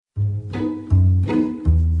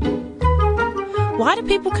Why do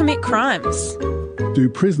people commit crimes? Do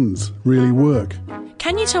prisons really work?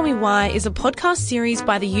 Can You Tell Me Why is a podcast series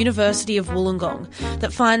by the University of Wollongong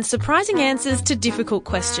that finds surprising answers to difficult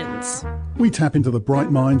questions. We tap into the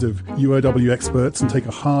bright minds of UOW experts and take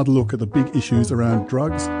a hard look at the big issues around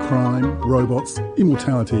drugs, crime, robots,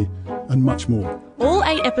 immortality, and much more. All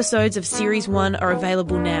 8 episodes of Series 1 are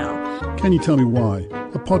available now. Can You Tell Me Why?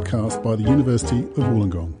 A podcast by the University of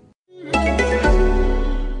Wollongong.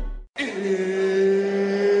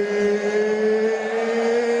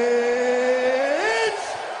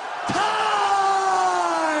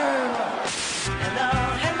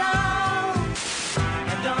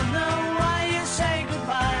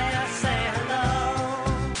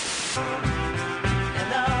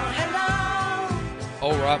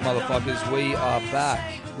 Motherfuckers, we are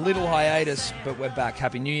back. Little hiatus, but we're back.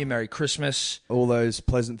 Happy New Year, Merry Christmas. All those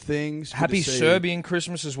pleasant things. Happy Serbian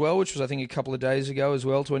Christmas as well, which was, I think, a couple of days ago as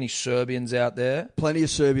well, to any Serbians out there. Plenty of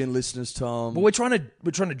Serbian listeners, Tom. Well, we're trying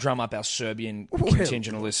to drum up our Serbian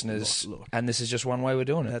contingent of listeners, look. And this is just one way we're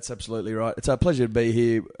doing it. That's absolutely right. It's our pleasure to be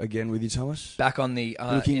here again with you, Thomas. Back on the...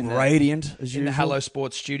 looking radiant, as usual. In the Hello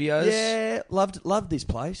Sports studios. Yeah, loved this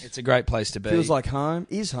place. It's a great place to be. Feels like home.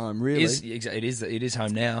 Is home, really. It is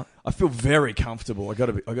home now. I feel very comfortable. I got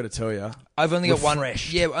to tell you. I've only got one.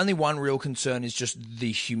 Yeah, only one real concern is just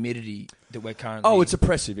the humidity that we're currently. Oh, it's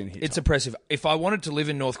oppressive in here. It's oppressive. If I wanted to live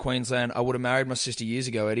in North Queensland, I would have married my sister years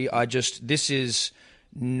ago, Eddie. This is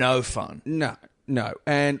no fun. No.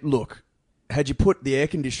 And look, had you put the air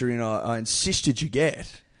conditioner in, I insisted you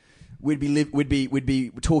get, we'd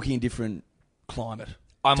be talking in different climate.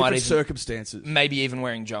 Different circumstances. Maybe even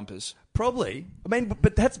wearing jumpers. Probably. I mean,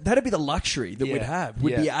 but that'd be the luxury that we'd have.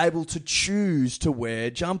 We'd be able to choose to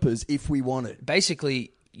wear jumpers if we wanted.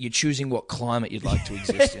 Basically, you're choosing what climate you'd like to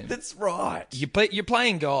exist in. That's right. You're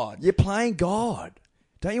playing God. You're playing God.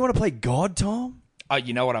 Don't you want to play God, Tom? Oh,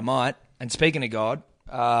 you know what I might. And speaking of God,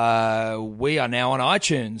 we are now on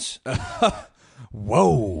iTunes.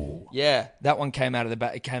 Whoa. Yeah, that one came out of the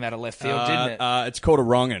back. It came out of left field, didn't it? It's called a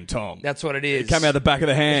wrong'un, Tom. That's what it is. It came out of the back of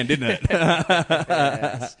the hand, didn't it?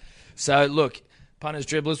 Yes. So, look, punters,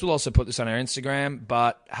 dribblers, we'll also put this on our Instagram,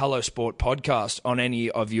 but Hello Sport Podcast on any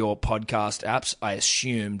of your podcast apps, I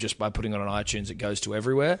assume, just by putting it on iTunes, it goes to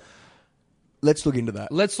everywhere. Let's look into that.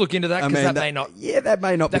 Because that may not... Yeah, that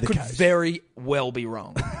may not be the case. That could very well be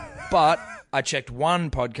wrong. But I checked one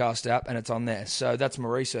podcast app and it's on there. So that's my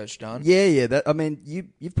research done. Yeah.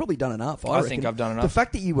 You've probably done enough, I reckon. think I've done enough. The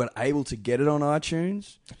fact that you were able to get it on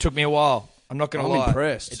iTunes... It took me a while. I'm not going to lie. I'm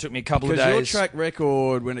impressed. It took me a couple of days. Because your track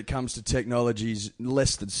record when it comes to technology is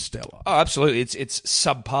less than stellar. Oh, absolutely. It's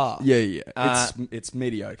subpar. Yeah. It's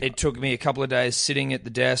mediocre. It took me a couple of days sitting at the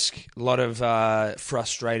desk, a lot of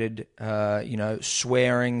frustrated,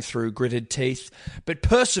 swearing through gritted teeth. But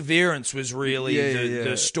perseverance was really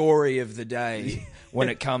the story of the day when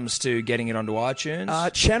it comes to getting it onto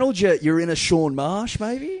iTunes. Channeled you're in a Sean Marsh,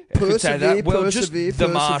 maybe? Persevere. The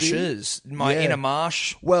marshes. My inner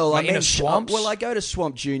marsh. Well, my inner swamps. Well, I go to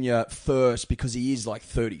Swamp Junior first because he is like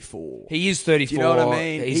 34. He is 34. Do you know what I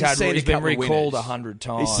mean? He's been recalled 100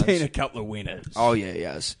 times. He's seen a couple of winners. Oh, yeah,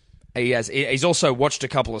 he has. He's also watched a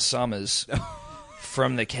couple of summers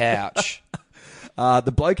from the couch.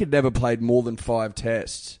 The bloke had never played more than 5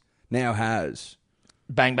 tests. Now has.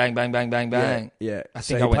 Bang, bang, bang, bang, bang, bang. Yeah. I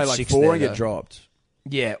think so I went played like 6 4 there, and get dropped.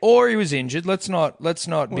 Yeah, or he was injured. Let's not be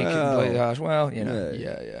completely harsh. Well,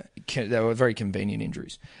 yeah. They were very convenient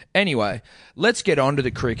injuries. Anyway, let's get on to the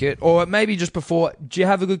cricket. Or maybe just before, did you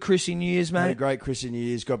have a good Chrissy New Year's, mate? Had a great Chrissy New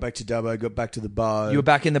Year's. Got back to Dubbo. Got back to the bow. You were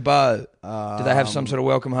back in the bow. Did they have some sort of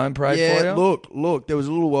welcome home parade for you? Look. There was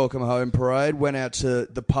a little welcome home parade. Went out to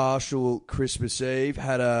the partial Christmas Eve.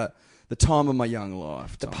 Had the time of my young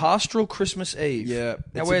life. The pastoral Christmas Eve. Yeah.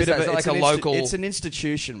 Now, where's that? Is it like a local... It's an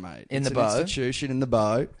institution, mate. In the bow? It's an institution in the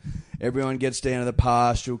bow. Everyone gets down to the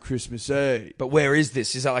pastoral Christmas Eve. But where is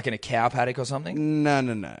this? Is that like in a cow paddock or something? No.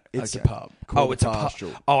 It's okay. a pub called it's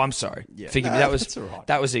Pastoral. Oh, I'm sorry. Yeah. Forgive me. That's all right.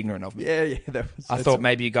 That was ignorant of me. Yeah. I thought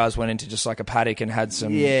maybe you guys went into just like a paddock and had some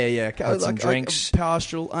some drinks.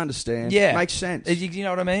 Pastoral, I understand. Yeah. Makes sense. You know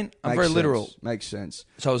what I mean? I'm Makes very sense. literal. Makes sense.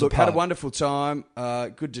 So it was had a wonderful time.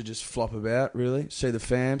 Good to just flop about, really. See the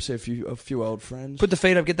fam, see a few old friends. Put the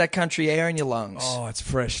feet up, get that country air in your lungs. Oh, it's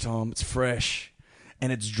fresh, Tom. It's fresh.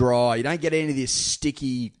 And it's dry. You don't get any of this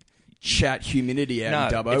sticky chat humidity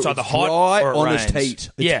out in Dubbo. It's either hot dry, or it honest rains. heat.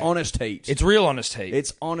 It's honest heat. It's real honest heat.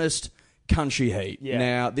 It's honest country heat. Yeah.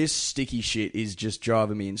 Now, this sticky shit is just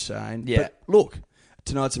driving me insane. Yeah. But look,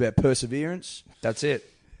 tonight's about perseverance. That's it.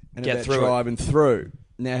 And Get about through driving through.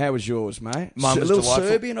 Now, how was yours, mate? Mine was a little delightful.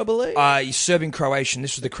 Serbian, I believe. Serbian Croatian.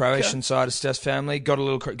 This was the Croatian side of Steph's family.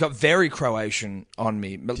 Got very Croatian on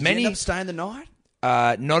me. Did you end up staying the night?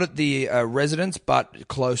 Not at the residence, but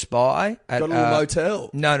close by. Got a little motel?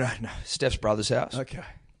 No. Steph's brother's house. Okay.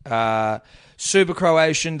 Super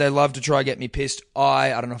Croatian. They love to try and get me pissed. I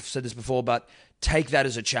don't know if I've said this before, but take that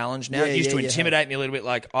as a challenge now. It used to intimidate me a little bit.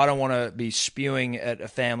 Like, I don't want to be spewing at a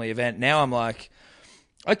family event. Now I'm like,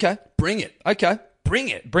 okay. Bring it. Okay. Bring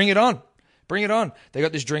it. Bring it on. Bring it on. They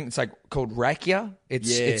got this drink that's like called rakia.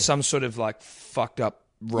 It's some sort of like fucked up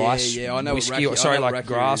rice I know whiskey. Like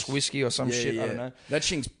grass whiskey or some shit. I don't know. That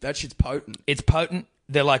shit's potent. It's potent.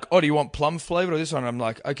 They're like, oh, do you want plum flavored or this one? I'm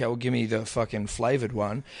like, okay, well, give me the fucking flavored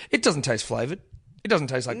one. It doesn't taste flavored. It doesn't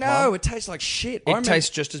taste like plum. No, it tastes like shit. It tastes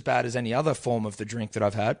just as bad as any other form of the drink that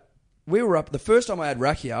I've had. We were up, the first time I had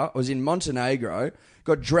rakia, I was in Montenegro,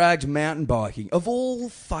 got dragged mountain biking. Of all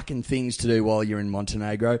fucking things to do while you're in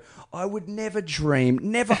Montenegro, I would never dream,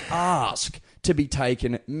 never ask to be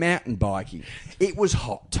taken mountain biking. It was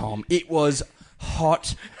hot, Tom. It was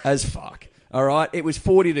hot as fuck. All right? It was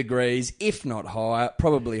 40 degrees, if not higher,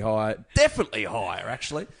 probably higher, definitely higher,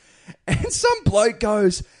 actually. And some bloke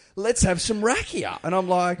goes, let's have some rakia. And I'm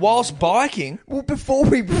like... Whilst biking? Well, before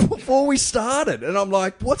we started. And I'm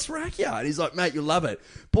like, what's rakia? And he's like, mate, you'll love it.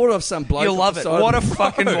 Bought off some bloke. You'll love it. What a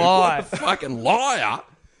fucking lie. What a fucking liar.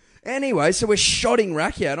 Anyway, so we're shotting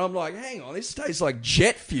rakia. And I'm like, hang on, this tastes like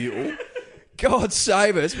jet fuel. God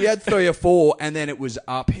save us. We had 3 or 4, and then it was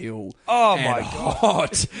uphill. Oh, and my God.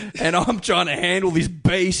 Hot. And I'm trying to handle this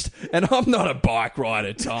beast, and I'm not a bike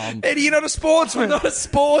rider, Tom. Eddie, you're not a sportsman. I'm not a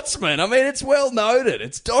sportsman. I mean, it's well noted.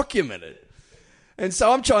 It's documented. And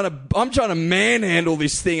so I'm trying to manhandle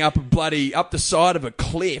this thing up the side of a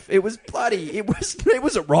cliff. It was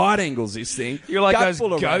at right angles, this thing. You're like those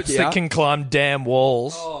goats that can climb damn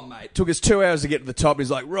walls. Oh, mate. Took us 2 hours to get to the top.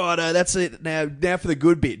 He's like, righto, that's it. Now for the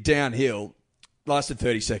good bit, downhill. Lasted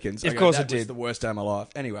 30 seconds. Of course it did. That was the worst day of my life.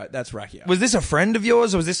 Anyway, that's rakia. Was this a friend of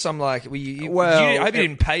yours, or was this some like... I hope you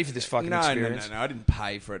didn't pay for this fucking experience. No, I didn't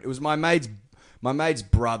pay for it. It was my mate's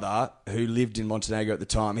brother who lived in Montenegro at the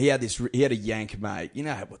time. He had a Yank mate. You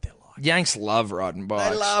know what they're like. Yanks love riding bikes.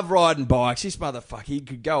 They love riding bikes. This motherfucker, he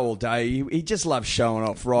could go all day. He just loves showing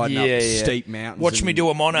off, riding up steep mountains. Watch me do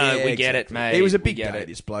a mono. We get it, mate. He was a big guy,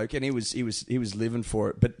 this bloke, and he was living for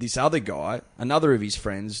it. But this other guy, another of his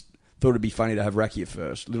friends, thought it'd be funny to have rakia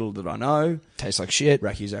first. Little did I know. Tastes like shit.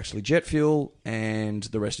 Rakia is actually jet fuel, and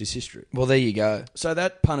the rest is history. Well, there you go. So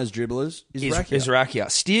that punters dribblers is rakia. Is rakia.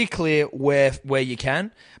 Steer clear where you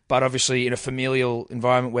can, but obviously in a familial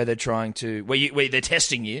environment where they're trying to where they're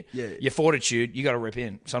testing you, your fortitude, you got to rip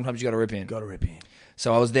in. Sometimes you got to rip in. Got to rip in.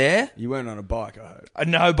 So I was there. You weren't on a bike, I hope.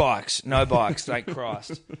 No bikes, thank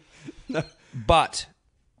Christ. No. But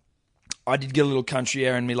I did get a little country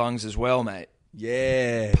air in my lungs as well, mate.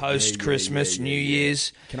 Yeah. Post-Christmas, New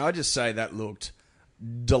Year's. Can I just say that looked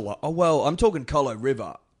delightful? Oh, well, I'm talking Colo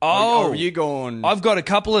River. Oh. Are you going... I've got a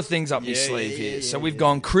couple of things up my sleeve here. So we've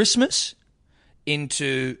gone Christmas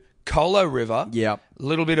into Colo River. Yeah. A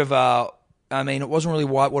little bit of it wasn't really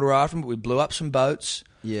whitewater rafting, but we blew up some boats.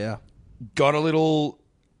 Yeah. Got a little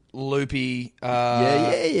loopy...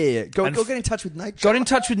 Yeah. Go get in touch with nature. Got in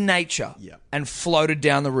touch with nature. Yeah. And floated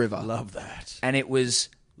down the river. Love that. And it was...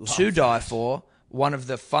 to die for, one of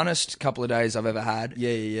the funnest couple of days I've ever had.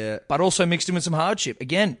 Yeah. But also mixed in with some hardship.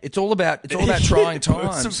 Again, it's all about trying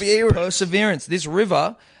times. Perseverance. This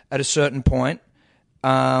river, at a certain point,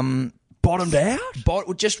 bottomed out?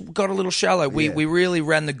 Just got a little shallow. We really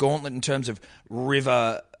ran the gauntlet in terms of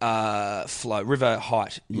river flow, river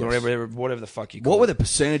height, whatever the fuck you call it. What were the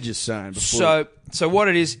percentages saying before? So what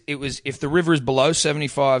it was if the river is below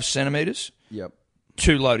 75 centimetres,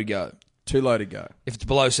 too low to go. Too low to go. If it's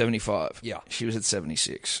below 75, she was at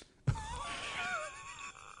 76.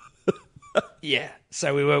 Yeah.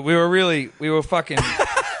 So we were fucking.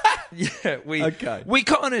 Yeah. We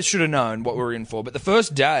kind of should have known what we were in for, but the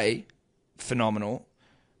first day, phenomenal.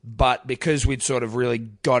 But because we'd sort of really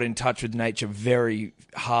got in touch with nature very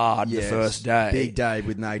hard the first day. Big day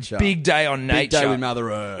with nature. Big day on nature. Big day with Mother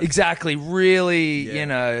Earth. Exactly. Really,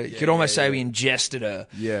 you could almost say we ingested her.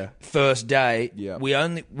 Yeah. First day. Yeah.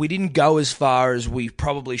 We didn't go as far as we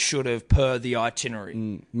probably should have per the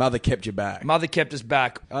itinerary. Mother kept you back. Mother kept us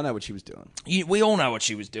back. I know what she was doing. We all know what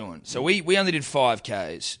she was doing. So we only did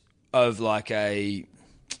 5Ks of like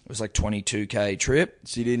it was like 22K trip.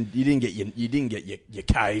 So you didn't get your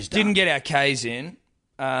Ks done. Didn't get our Ks in.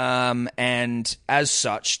 And as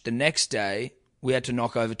such, the next day we had to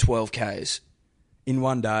knock over 12Ks. In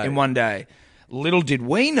one day. Little did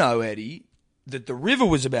we know, Eddie, that the river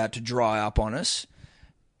was about to dry up on us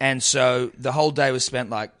And so the whole day was spent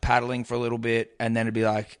like paddling for a little bit, and then it'd be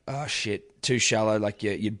like, oh shit, too shallow. Like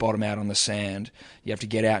you'd bottom out on the sand. You have to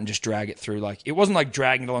get out and just drag it through. Like it wasn't like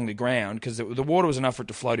dragging it along the ground because the water was enough for it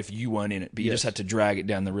to float if you weren't in it, but you just had to drag it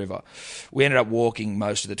down the river. We ended up walking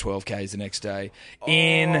most of the 12Ks the next day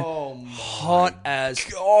in hot as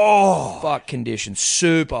fuck conditions,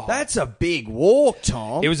 super hot. That's a big walk,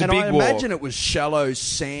 Tom. It was a big I walk. imagine it was shallow,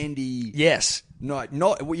 sandy. Yes. No,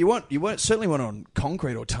 not you weren't certainly weren't on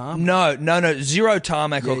concrete or tarmac. No, zero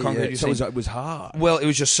tarmac or concrete. So it was hard. Well, it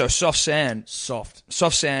was just so soft sand. Soft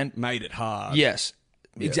sand. made it hard. Yes,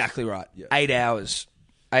 exactly right. Yes. 8 hours.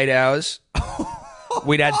 8 hours.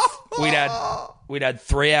 We'd had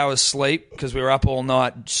 3 hours sleep because we were up all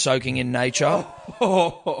night soaking in nature.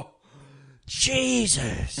 Oh,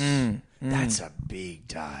 Jesus. That's a big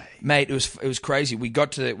day, Mate, it was crazy. We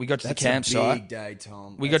got to the campsite. That's a big day,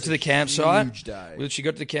 Tom. We got to the campsite. Huge day. We literally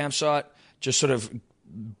got to the campsite, just sort of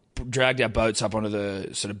dragged our boats up onto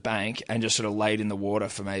the sort of bank and just sort of laid in the water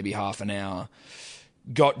for maybe half an hour.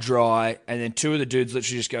 Got dry, and then two of the dudes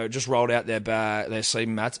literally just rolled out their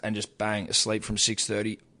sleeping mats and just bang asleep from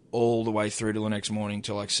 6:30 all the way through till the next morning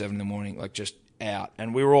till like 7 in the morning, like just out.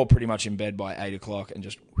 And we were all pretty much in bed by 8 o'clock and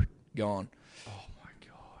just gone.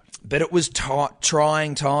 But it was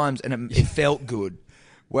trying times, and it felt good.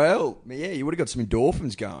 Well, yeah, you would have got some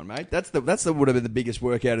endorphins going, mate. That's would have been the biggest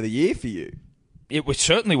workout of the year for you. It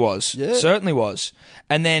certainly was. Yeah. Certainly was.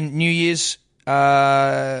 And then New Year's,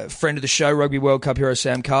 friend of the show, Rugby World Cup hero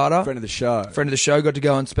Sam Carter. Friend of the show. Got to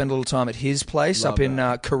go and spend a little time at his place up in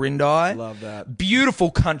Corindi. Love that.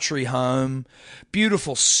 Beautiful country home.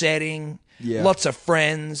 Beautiful setting. Yeah. Lots of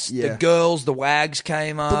friends. Yeah. The girls, the wags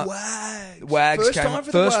came up. Wags First came time up.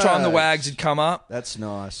 for First the time the Wags. Wags had come up. That's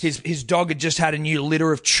nice. His dog had just had a new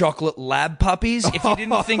litter of chocolate lab puppies. If you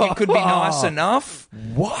didn't think it could be nice enough.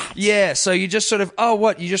 What? Yeah, so you just sort of,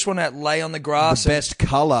 you just want to lay on the grass. The best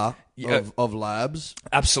colour Yeah. of labs.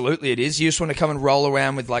 Absolutely it is. You just want to come and roll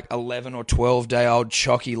around with like 11 or 12-day-old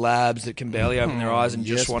chocky labs that can barely open their eyes and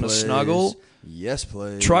just want to snuggle. Yes,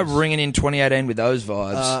 please. Try bringing in 2018 with those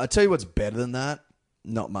vibes. I tell you what's better than that.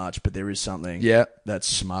 Not much, but there is something. Yeah. That's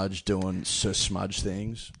Smudge doing Sir Smudge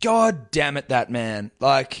things. God damn it, that man.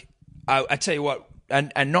 Like, I tell you what,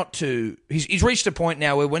 and not to... He's reached a point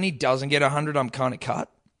now where when he doesn't get 100, I'm kind of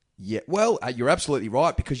cut. Yeah, well, you're absolutely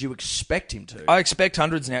right because you expect him to. I expect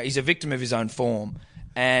hundreds now. He's a victim of his own form.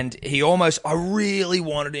 And I really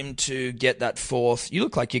wanted him to get that fourth. You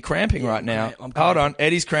look like you're cramping right now. Hold on.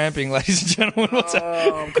 Eddie's cramping, ladies and gentlemen. What's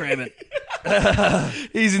I'm cramping.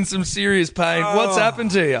 He's in some serious pain. What's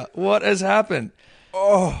happened to you? What has happened?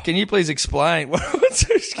 Can you please explain?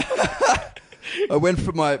 I went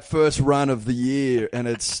for my first run of the year and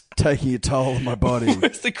it's taking a toll on my body.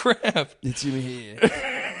 Where's the cramp? It's in here.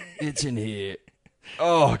 It's in here.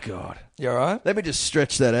 Oh, God. You all right? Let me just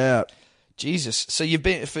stretch that out. Jesus. So you've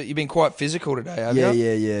been quite physical today, have Yeah.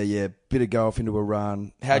 you? Bit of golf into a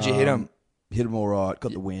run. How'd you hit him? Hit him all right.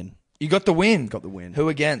 Got the win. You got the win. Got the win. Who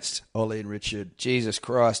against? Ollie and Richard. Jesus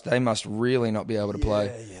Christ. They must really not be able to play.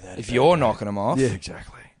 Yeah, if you're knocking them off. Yeah,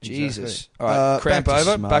 exactly. Jesus. Exactly. All right. Cramp back to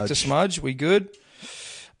over. Smudge. Back to Smudge. We good?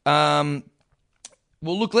 Well,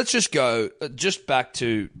 look, let's just go just back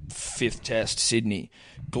to fifth test, Sydney.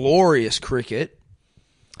 Glorious cricket.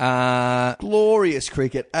 Glorious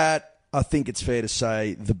cricket at, I think it's fair to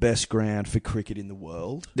say, the best ground for cricket in the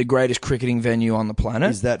world. The greatest cricketing venue on the planet.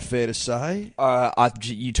 Is that fair to say?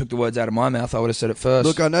 You took the words out of my mouth. I would have said it first.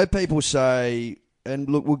 Look, I know people say, and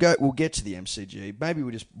look, we'll get to the MCG. Maybe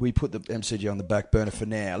we put the MCG on the back burner for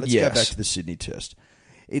now. Let's go back to the Sydney Test.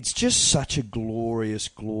 It's just such a glorious,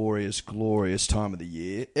 glorious, glorious time of the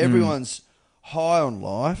year. Everyone's high on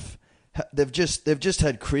life. They've just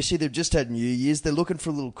had Chrissy. They've just had New Year's. They're looking for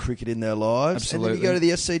a little cricket in their lives. Absolutely. And then you go to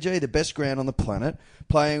the SCG, the best ground on the planet,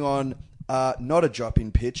 playing on not a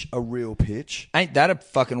drop-in pitch, a real pitch. Ain't that a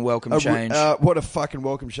fucking welcome change? What a fucking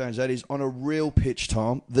welcome change that is. On a real pitch,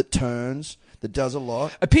 Tom, that turns, that does a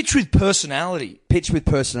lot. A pitch with personality. Pitch with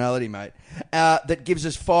personality, mate. That gives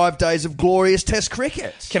us 5 days of glorious Test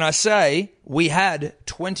cricket. Can I say we had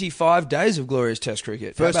 25 days of glorious Test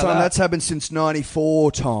cricket? First time that's happened since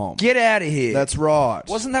 '94, Tom. Get out of here. That's right.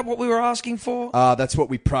 Wasn't that what we were asking for? That's what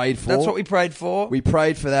we prayed for. That's what we prayed for. We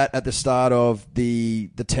prayed for that at the start of the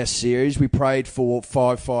Test series. We prayed for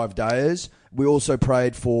 5 days. We also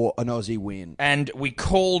prayed for an Aussie win. And we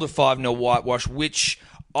called a 5-0 whitewash, which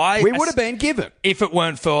we would have been given if it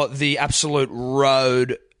weren't for the absolute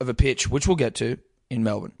road of a pitch, which we'll get to in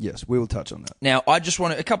Melbourne. Yes, we will touch on that. Now, I just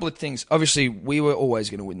want a couple of things. Obviously, we were always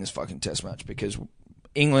going to win this fucking Test match because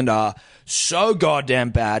England are so goddamn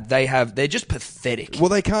bad. They're just pathetic. Well,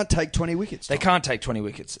 they can't take 20 wickets. They can't take 20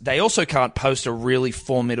 wickets. They also can't post a really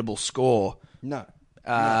formidable score. No.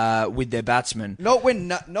 With their batsmen. Not when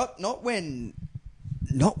they're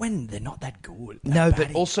not that good. No,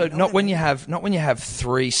 but also not when you have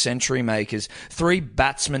three century makers, three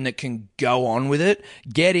batsmen that can go on with it,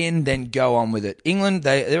 get in, then go on with it. England,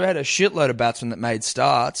 they had a shitload of batsmen that made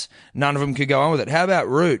starts. None of them could go on with it. How about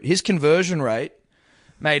Root? His conversion rate,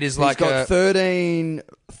 mate, is like he's got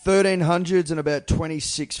 1300s and about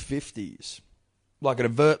 2650s. Like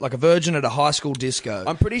a virgin at a high school disco.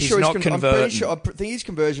 I'm pretty sure not converting. I think his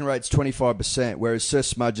conversion rate's 25%, whereas Sir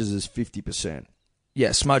Smudge's is 50%.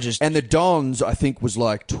 Yeah, Smudge's. And the Dons, I think, was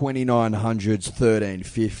like 2900s,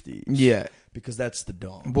 1350s. Yeah, because that's the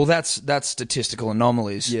Don. Well, that's statistical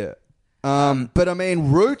anomalies. Yeah. But I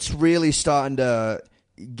mean, Root's really starting to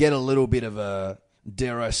get a little bit of a,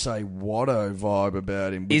 dare I say, Watto vibe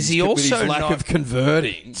about him. Is he also with his lack of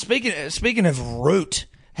converting? Speaking of Root,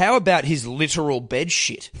 how about his literal bed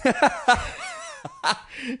shit?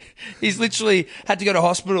 He's literally had to go to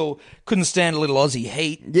hospital, couldn't stand a little Aussie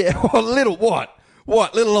heat. Yeah, well, little what?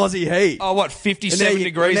 What, little Aussie heat? Oh, what, 57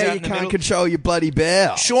 degrees out in the middle? Now you can't control your bloody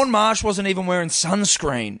bowel. Sean Marsh wasn't even wearing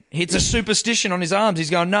sunscreen. It's a superstition on his arms.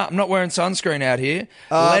 He's going, no, I'm not wearing sunscreen out here.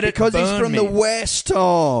 Let it burn because he's from me. the West,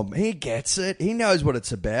 Tom. He gets it. He knows what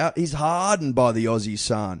it's about. He's hardened by the Aussie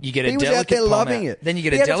sun. You get a he was delicate out there palm loving out. it. Then you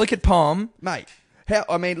get a delicate palm. Mate.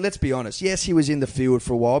 I mean, let's be honest. Yes, he was in the field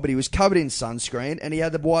for a while, but he was covered in sunscreen and he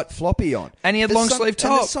had the white floppy on. And he had long-sleeve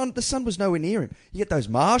top. The sun was nowhere near him. You get those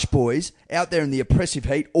Marsh boys out there in the oppressive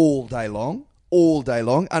heat all day long,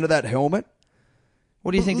 under that helmet.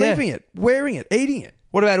 What do you think there? Leaving it, wearing it, eating it.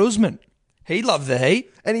 What about Usman? He loved the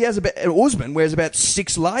heat. And he has Usman wears about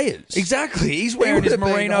 6 layers. Exactly. He's wearing his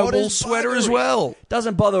merino wool sweater as well.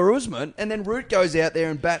 Doesn't bother Usman. And then Root goes out there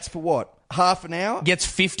and bats for what? Half an hour? Gets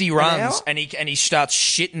 50 runs and he starts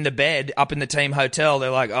shitting the bed up in the team hotel. They're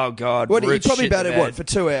like, oh, God. What, he Root's probably shit the batted, bed. what, for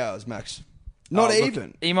 2 hours, Max? Not even.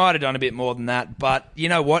 Look, he might have done a bit more than that. But you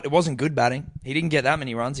know what? It wasn't good batting. He didn't get that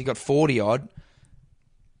many runs. He got 40-odd.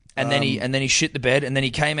 And then he shit the bed. And then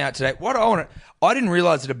he came out today. I didn't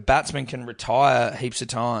realise that a batsman can retire heaps of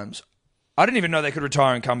times. I didn't even know they could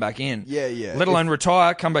retire and come back in. Yeah, yeah. Let alone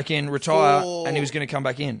retire, come back in, retire, and he was going to come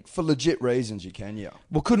back in. For legit reasons, you can, yeah.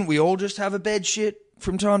 Well, couldn't we all just have a bed shit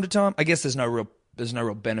from time to time? I guess there's no real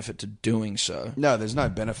benefit to doing so. No, there's no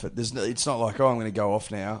benefit. It's not like, I'm going to go off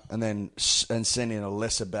now and send in a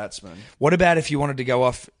lesser batsman. What about if you wanted to go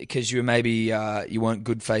off because you maybe you weren't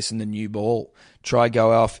good facing the new ball? Try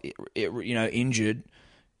go off, injured.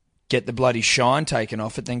 Get the bloody shine taken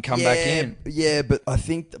off it, then come back in. Yeah, but I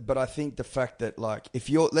think the fact that, like, if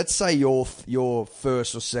let's say your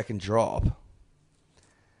first or second drop,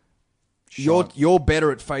 you're better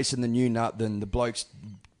at facing the new nut than the blokes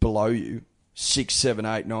below you, 6, 7,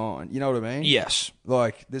 8, 9. You know what I mean? Yes.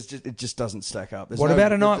 Like, it just doesn't stack up. What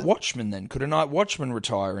about a night watchman then? Could a night watchman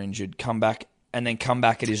retire injured, come back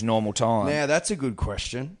at his normal time? Now that's a good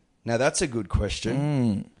question.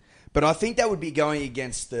 But I think that would be going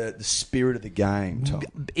against the spirit of the game, Tom.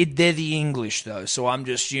 They're the English, though, so I'm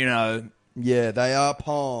just, Yeah, they are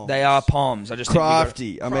palms. They are palms. I just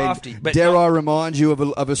crafty. Crafty. But dare I remind you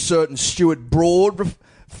of a certain Stuart Broad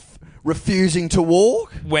refusing to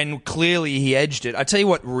walk? When clearly he edged it. I tell you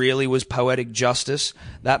what really was poetic justice.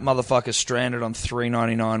 That motherfucker stranded on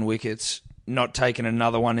 399 wickets, not taking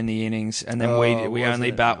another one in the innings, and then we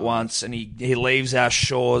only bat once, and he leaves our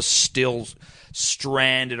shores still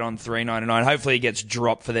stranded on 399. Hopefully he gets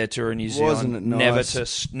dropped for their tour in New Zealand. Wasn't it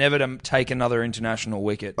nice? Never to take another international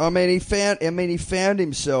wicket. I mean, he found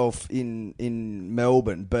himself in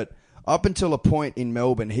Melbourne, but up until a point in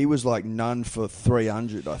Melbourne, he was like none for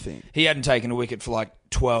 300, I think. He hadn't taken a wicket for like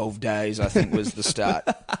 12 days, I think was the start.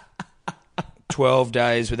 12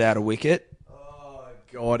 days without a wicket. Oh,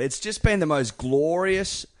 God. It's just been the most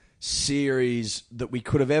glorious series that we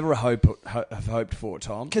could have ever hoped for,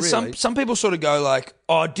 Tom. Because really. some people sort of go like,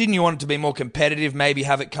 oh, didn't you want it to be more competitive? Maybe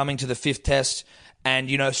have it coming to the 5th test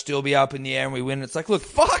and, still be up in the air and we win. It's like, look.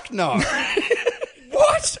 Fuck no.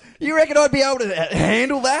 What? You reckon I'd be able to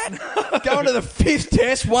handle that? Going to the 5th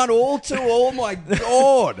test, 1-all, 2-all? My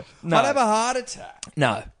God. No. I'd have a heart attack.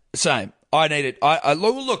 No, same. I need it.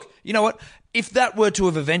 Look, you know what? If that were to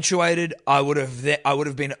have eventuated, I would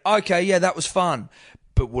have been, okay, yeah, that was fun.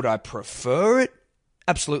 But would I prefer it?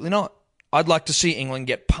 Absolutely not. I'd like to see England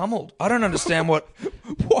get pummeled. I don't understand what...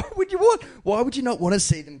 Why would you not want to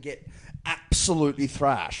see them get absolutely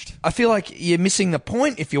thrashed? I feel like you're missing the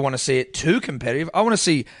point if you want to see it too competitive. I want to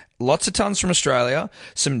see lots of tons from Australia,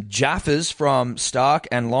 some Jaffas from Stark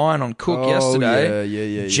and Lyon on Cook yesterday.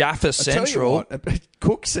 Yeah. Jaffa Central.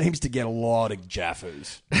 Cook seems to get a lot of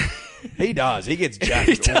Jaffas. He does. He gets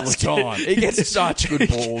jaffed all the time. He gets such good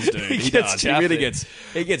balls, dude. He does. He really gets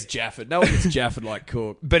jaffed. No one gets jaffed like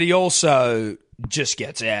Cook. But he also just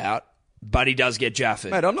gets out. But he does get jaffed.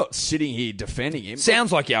 Mate, I'm not sitting here defending him.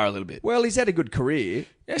 Sounds like you are a little bit. Well, he's had a good career.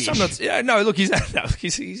 He's averaging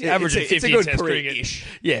 50 it's a good Test career. cricket.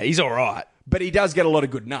 Yeah, he's all right. But he does get a lot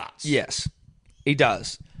of good nuts. Yes, he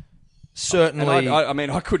does. Certainly.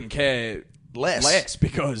 And I couldn't care less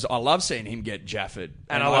because I love seeing him get jaffed.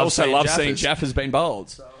 And I also love seeing Jaffas being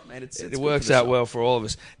bowled. So, man, it works out well for all of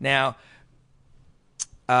us. Now,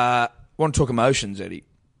 want to talk emotions, Eddie?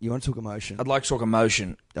 You want to talk emotion? I'd like to talk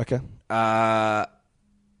emotion. Okay. Now,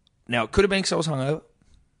 it could have been because I was hungover.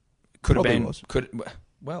 Could have been.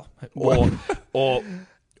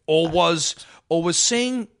 Or was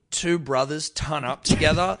seeing two brothers ton up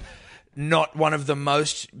together not one of the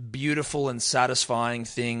most beautiful and satisfying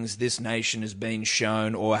things this nation has been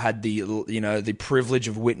shown or had the privilege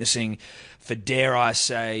of witnessing for, dare I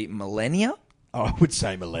say, millennia? Oh, I would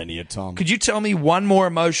say millennia, Tom. Could you tell me one more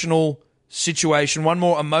emotional situation, one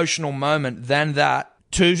more emotional moment than that?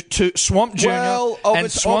 To Swamp Junior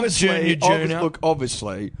and Swamp Junior. Look,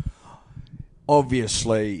 obviously,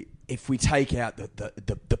 if we take out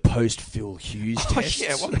the post Phil Hughes tests,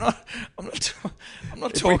 yeah, well, I'm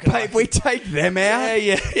not talking. If we take them out,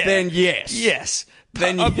 then yes,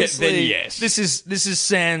 then yes. This is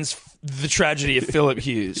sans the tragedy of Philip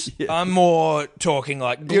Hughes. Yeah. I'm more talking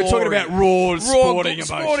like glory. You're talking about raw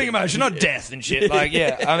sporting emotion, not death and shit. Like,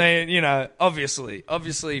 yeah, I mean,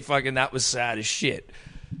 obviously, fucking that was sad as shit.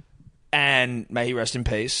 And may he rest in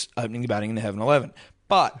peace, opening the batting in the Heaven 11.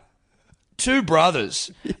 But two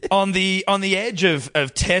brothers on the edge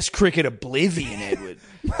of Test cricket oblivion, Edward.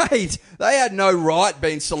 Mate, they had no right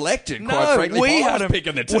being selected, quite frankly. We had them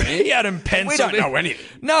picking the team. We had them penciled. We don't know anything.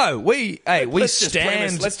 No, let's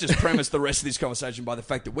just premise the rest of this conversation by the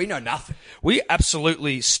fact that we know nothing. We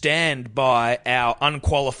absolutely stand by our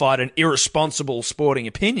unqualified and irresponsible sporting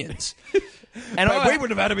opinions. And we wouldn't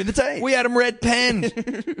have had them in the team. We had them red penned.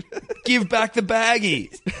 Give back the baggie.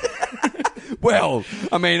 Well,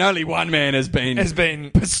 I mean, only one man has been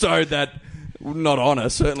bestowed that. Not honour,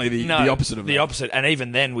 certainly the opposite of that. The opposite, and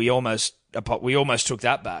even then we almost took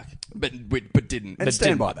that back, but didn't. And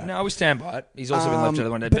stand by that. No, we stand by it. He's also been left to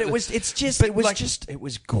the one day. But it was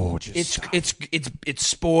gorgeous. It's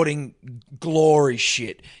sporting glory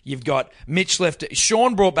shit. You've got Mitch left.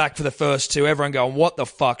 Sean brought back for the first two. Everyone going, what the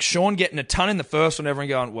fuck? Sean getting a ton in the first one. Everyone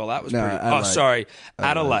going, well, that was pretty. Adelaide. Oh, sorry,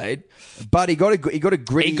 Adelaide. But he got a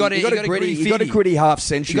gritty. He got a gritty half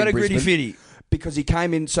century. He got a gritty fitty. Because he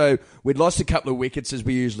came in, so we'd lost a couple of wickets as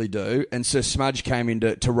we usually do, and Sir Smudge came in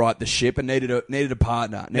to right the ship and needed a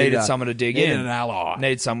partner, needed someone to dig in, an ally,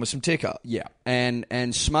 needed someone with some ticker. Yeah,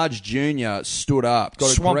 and Smudge Junior stood up,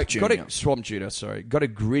 Swamp Junior, got a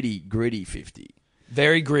gritty 50,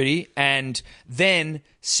 very gritty, and then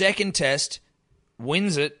second test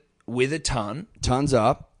wins it with a tons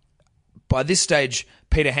up. By this stage,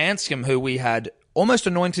 Peter Hanscom, who we had almost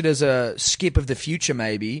anointed as a skip of the future,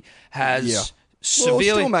 maybe has.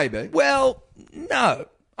 Severely, still maybe. Well, no.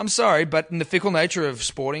 I'm sorry, but in the fickle nature of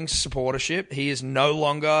sporting supportership, he is no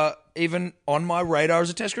longer even on my radar as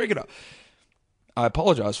a Test cricketer. I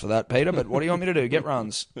apologise for that, Peter, but what do you want me to do? Get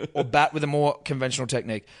runs? Or bat with a more conventional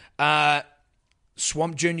technique?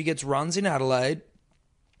 Swamp Junior gets runs in Adelaide,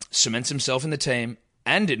 cements himself in the team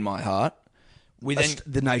and in my heart.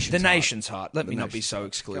 The nation's heart. Let me not be so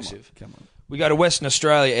exclusive. Come on. We go to Western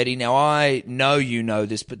Australia, Eddie. Now, I know you know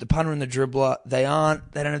this, but the punter and the dribbler, they don't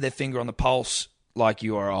have their finger on the pulse like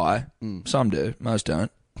you or I. Some do. Most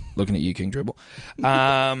don't. Looking at you, King Dribble.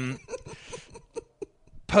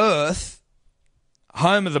 Perth,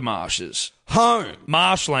 home of the marshes. Home.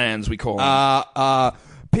 Marshlands, we call them.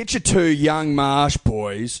 Picture two young marsh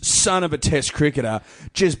boys, son of a Test cricketer,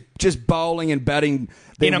 just bowling and batting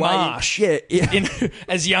in a marsh. Yeah.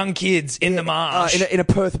 As young kids in the marsh. In a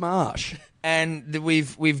Perth marsh. And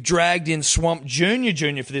we've dragged in Swamp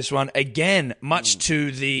Junior for this one again, much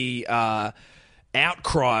to the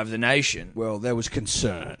outcry of the nation. Well, there was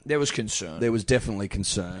concern. There was definitely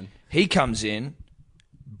concern. He comes in,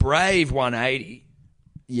 brave 180.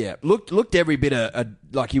 Yeah, looked every bit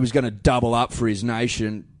like he was going to double up for his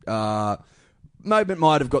nation. Moment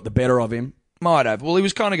might have got the better of him. Might have. Well, he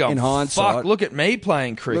was kind of going, in hindsight, fuck, look at me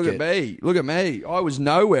playing cricket. Look at me. I was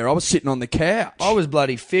nowhere. I was sitting on the couch. I was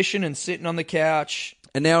bloody fishing and sitting on the couch.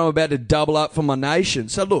 And now I'm about to double up for my nation.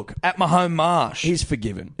 So look, At my home marsh. he's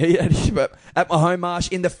forgiven. At my home marsh,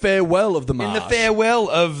 in the farewell of the marsh. In the farewell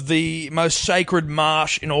of the most sacred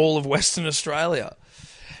marsh in all of Western Australia.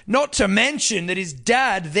 Not to mention that his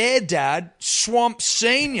dad, their dad, Swamp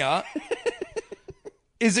Senior,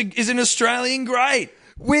 is an Australian great.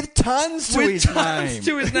 With tons to his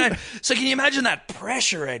name. So can you imagine that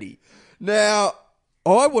pressure, Eddie? Now,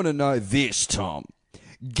 I want to know this, Tom.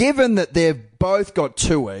 Given that they've both got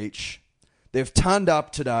 2 each, they've turned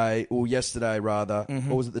up today, or yesterday rather,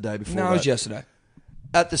 or was it the day before? No, it was yesterday.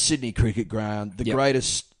 At the Sydney Cricket Ground, the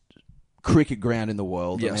greatest cricket ground in the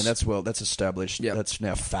world. Yes. I mean, that's established. Yep. That's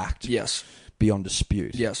now fact. Yes. Beyond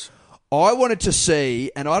dispute. Yes. I wanted to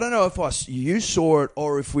see, and I don't know if you saw it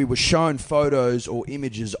or if we were shown photos or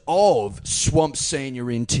images of Swamp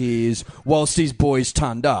Senior in tears whilst his boys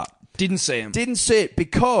turned up. Didn't see him. Didn't see it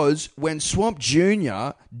because when Swamp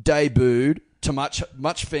Junior debuted to much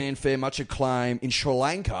fanfare, much acclaim in Sri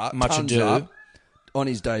Lanka, Much tons ado. up on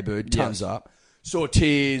his debut, tons up, saw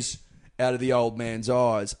tears out of the old man's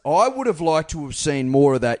eyes. I would have liked to have seen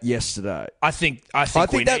more of that yesterday. I think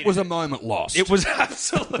that was a moment lost. It was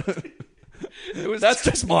absolutely. That's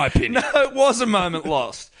just my opinion. No, it was a moment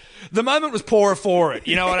lost. The moment was poorer for it.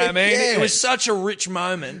 You know what I mean? Yes. It was such a rich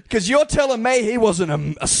moment. Because you're telling me he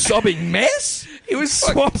wasn't a sobbing mess? He was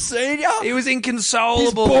Swamp Senior? He was His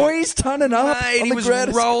inconsolable. boys turning up. Mate, on he the was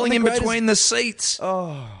greatest- rolling on in the greatest- between the seats.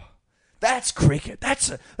 That's cricket.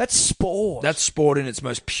 That's sport. That's sport in its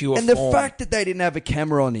most pure and form. the fact that they didn't have a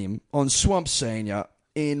camera on him, on Swamp Senior,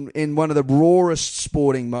 in one of the rawest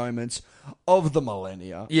sporting moments of the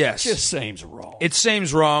millennia, Yes. just seems wrong. It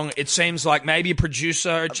seems wrong. It seems like maybe a producer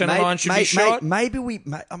at Channel 9 should be shot.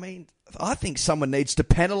 I think someone needs to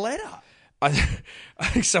pen a letter. I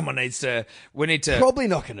think someone needs to... We need to... Probably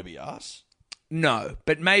not going to be us. No,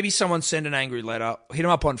 but maybe someone send an angry letter. Hit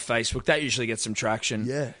them up on Facebook. That usually gets some traction.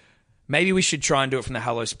 Yeah. Maybe we should try and do it from the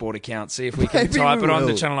Hello Sport account. See if we can Maybe type we it on will.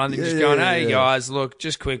 the Channel 9 and Yeah, just yeah, going, yeah, hey, yeah. guys, look,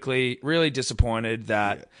 just quickly, really disappointed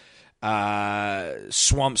that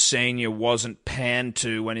Swamp Senior wasn't panned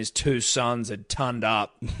to when his 2 sons had turned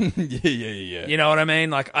up. Yeah. You know what I mean?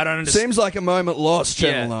 Like, I don't understand. Seems like a moment lost,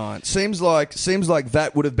 Channel 9. Seems like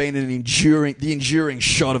that would have been the enduring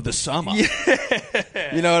shot of the summer.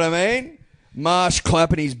 Yeah. You know what I mean? Marsh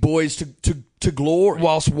clapping his boys to glory.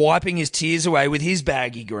 Whilst wiping his tears away with his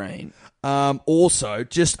baggy green. Also,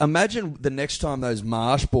 just imagine the next time those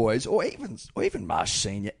Marsh boys, or even Marsh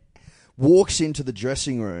Senior, walks into the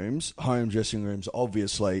dressing rooms, home dressing rooms,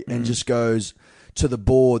 obviously, and just goes to the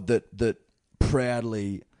board that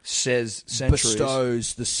proudly Says centuries.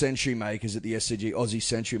 bestows the century makers at the SCG, Aussie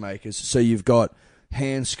century makers. So you've got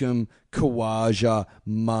Hanscom, Kawaja,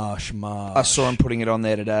 Marsh. I saw him putting it on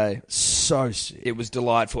there today. So sick. It was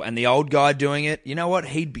delightful. And the old guy doing it, you know what?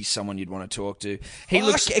 He'd be someone you'd want to talk to. He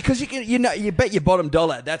looks... Because you bet your bottom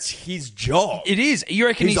dollar that's his job. It is. You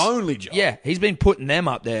reckon His he's... only job. Yeah, he's been putting them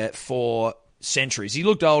up there for centuries. He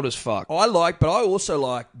looked old as fuck. But I also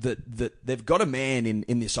like that they've got a man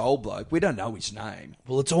in this old bloke. We don't know his name.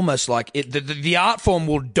 Well, it's almost like the art form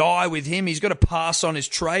will die with him. He's got to pass on his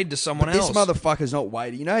trade to someone else. This motherfucker's not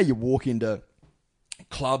waiting. You know how you walk into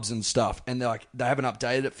clubs and stuff and they haven't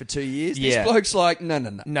updated it for 2 years? Yeah. This bloke's like, no.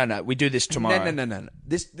 No, we do this tomorrow. No.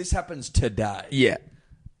 This happens today. Yeah.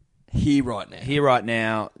 Here right now. Here right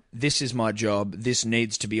now, this is my job. This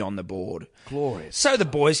needs to be on the board. Glorious. So the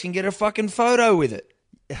boys can get a fucking photo with it.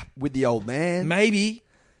 With the old man. Maybe.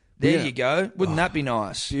 There Yeah. you go. Wouldn't that be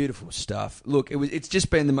nice? Beautiful stuff. Look, it's just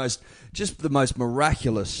been the most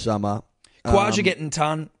miraculous summer. Kawaja getting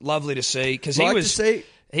ton, lovely to see because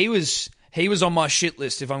he was on my shit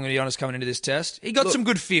list. If I'm going to be honest, coming into this test, he got some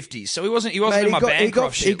good 50s, so he wasn't Mate, in my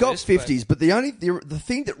Bancroft shit He got list, 50s, but the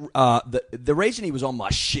thing that the reason he was on my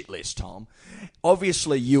shit list, Tom,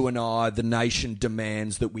 obviously you and I, the nation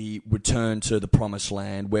demands that we return to the promised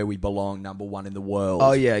land where we belong, number one in the world.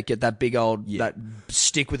 Oh yeah, get that big old that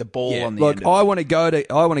stick with a ball on the Look, end. Of I want to go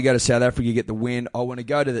to South Africa, get the win. I want to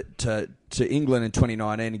go to England in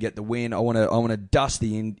 2019 and get the win. I want to dust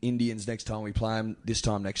the Indians next time we play them. This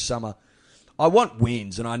time next summer. I want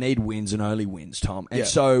wins, and I need wins and only wins, Tom. And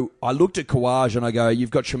so I looked at Kawaja and I go,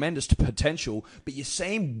 you've got tremendous potential, but you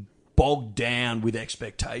seem bogged down with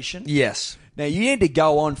expectation. Yes. Now, you need to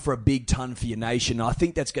go on for a big ton for your nation, and I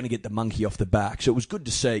think that's going to get the monkey off the back. So it was good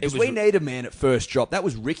to see, because we need a man at first drop. That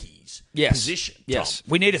was Ricky's position, Tom. Yes.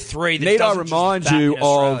 We need a 3 that Need I doesn't just remind bat you in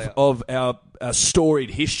Australia. of our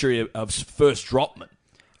storied history of first dropmen?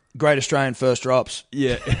 Great Australian first drops.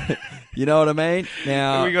 Yeah. You know what I mean?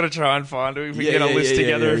 Now We got to try and find it. If we get a list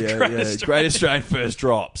together of Great Australian first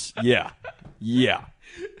drops. Yeah.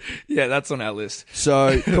 Yeah, that's on our list.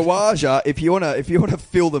 So Khawaja, if you wanna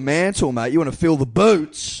fill the mantle, mate, you wanna fill the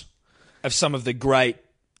boots Of some of the great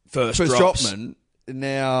first drops. dropmen.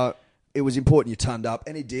 Now it was important you turned up,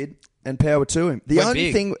 and he did, and power to him. The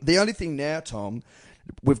only thing now, Tom,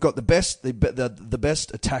 we've got the best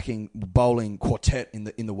attacking bowling quartet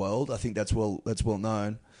in the world. I think that's well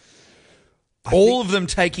known. All of them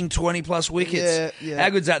taking 20-plus wickets. Yeah. How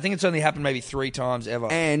good's that? I think it's only happened maybe 3 times ever.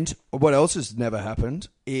 And what else has never happened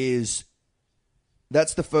is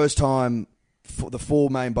that's the first time the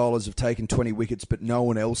 4 main bowlers have taken 20 wickets, but no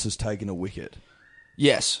one else has taken a wicket.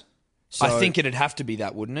 Yes. So, I think it'd have to be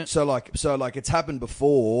that, wouldn't it? So it's happened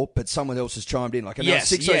before, but someone else has chimed in. Like I know Yes,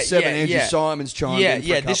 6 or 7 Andrew Simons chimed in.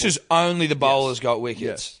 Yeah, this is only the bowlers got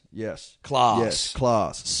wickets. Yes. Class. Yes,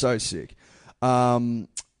 class. So sick.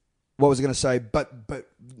 What was I going to say? But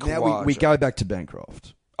now we go back to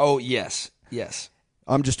Bancroft. Oh, yes.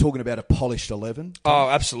 I'm just talking about a polished 11. Oh,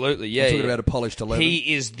 absolutely. Yeah, I'm talking about a polished 11.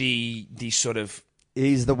 He is the sort of...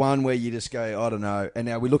 He's the one where you just go, I don't know. And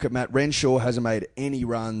now we look at Matt Renshaw, hasn't made any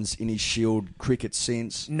runs in his Shield cricket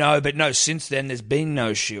since. No, since then there's been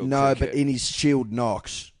no Shield cricket. But in his Shield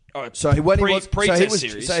knocks. Oh, so he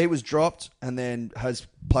series. So he was dropped and then has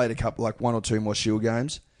played a couple, like 1 or 2 more Shield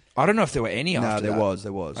games. I don't know if there were any after that. No,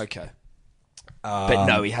 there was. Okay. But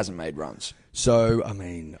no, he hasn't made runs. So, I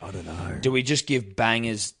mean, I don't know. Do we just give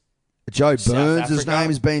bangers... Joe South Burns' Africa? name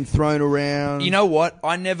has been thrown around. You know what?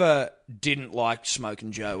 I never didn't like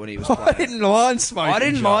Smoking Joe when he was playing. I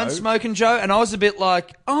didn't mind Smoking Joe, and I was a bit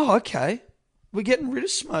like, oh, okay. We're getting rid of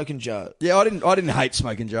Smoking Joe. Yeah, I didn't hate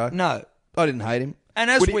Smoking Joe. No. I didn't hate him.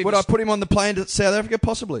 And as would I put him on the plane to South Africa?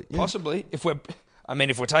 Possibly. Yeah. Possibly. If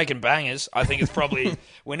we're taking bangers, I think it's probably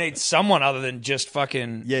we need someone other than just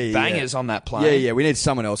fucking bangers on that plane. Yeah. We need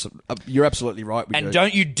someone else. You're absolutely right.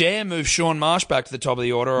 Don't you dare move Sean Marsh back to the top of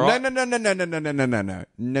the order. Right? No.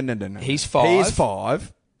 He's 5. He is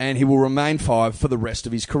 5, and he will remain 5 for the rest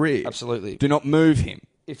of his career. Absolutely. Do not move him.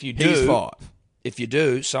 If you do, he's 5. If you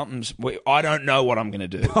do, I don't know what I'm going to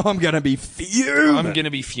do. I'm going to be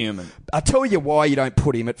fuming. I'll tell you why you don't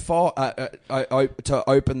put him at 5 to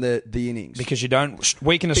open the innings. Because you don't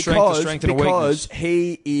weaken a strength to strengthen a weakness. Because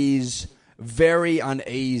he is very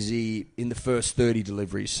uneasy in the first 30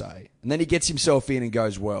 deliveries, say. And then he gets himself in and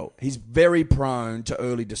goes well. He's very prone to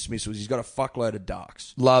early dismissals. He's got a fuckload of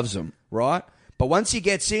ducks. Loves them. Right? But once he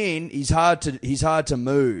gets in, he's hard to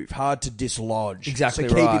move, hard to dislodge. Exactly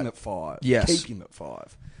so right. keep him at 5. Yes. Keep him at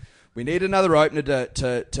 5. We need another opener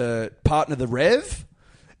to partner the Rev.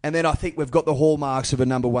 And then I think we've got the hallmarks of a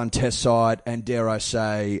number 1 test side and, dare I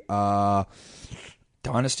say,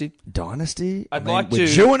 Dynasty. We're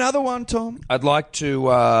due another one, Tom. I'd like to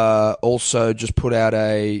also just put out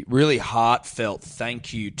a really heartfelt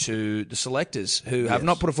thank you to the selectors who have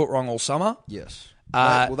not put a foot wrong all summer. Yes.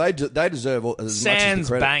 They deserve as much as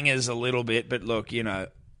the credit. Bangers a little bit, but look,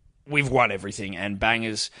 we've won everything, and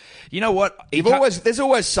bangers. You know what? There's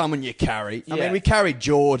always someone you carry. I mean, we carried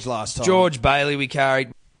George last time. George Bailey, we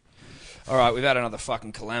carried. All right, we've had another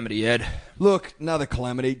fucking calamity, Ed. Look, another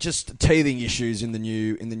calamity. Just teething issues in the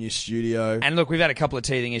new studio. And look, we've had a couple of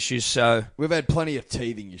teething issues, so we've had plenty of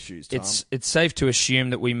teething issues, Tom. It's safe to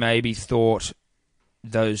assume that we maybe thought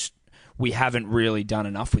we haven't really done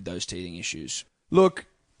enough with those teething issues. Look,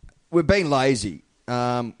 we've been lazy.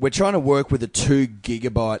 We're trying to work with a 2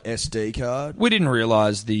 gigabyte SD card. We didn't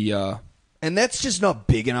realise and that's just not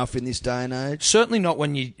big enough in this day and age. Certainly not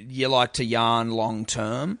when you like to yarn long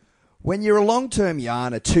term. When you're a long-term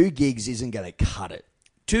yarner, 2 gigs isn't going to cut it.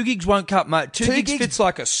 2 gigs won't cut much. 2 gigs fits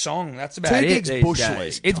like a song. That's about 2 it. gigs these Bush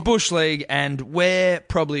days. League. It's Bush League, and we're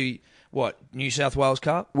probably New South Wales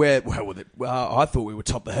Cup. I thought we were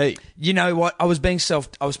top the heap. You know what? I was being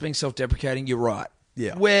self-deprecating. You're right.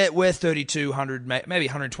 Yeah, we're 3,200, maybe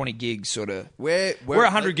 120 gigs, sort of. We're a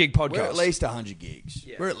 100 gig podcast. We're at least 100 gigs.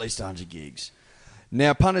 Yeah. We're at least 100 gigs.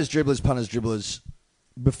 Now, punters, dribblers.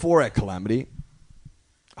 Before our calamity.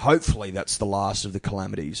 Hopefully that's the last of the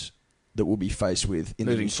calamities that we'll be faced with in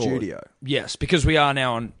the new studio. Yes, because we are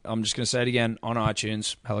now on, I'm just going to say it again, on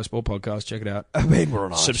iTunes, Hello Sport Podcast, check it out. I mean, we're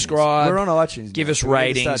on iTunes. Subscribe. We're on iTunes. Give us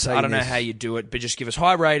ratings. I don't know how you do it, but just give us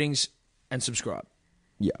high ratings and subscribe.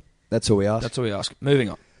 Yeah, that's all we ask. Moving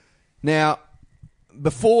on. Now,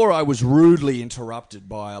 before I was rudely interrupted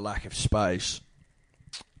by a lack of space,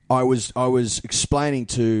 I was explaining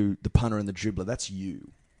to the punter and the dribbler, that's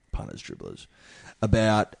you, punters, dribblers,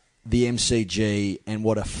 about the MCG and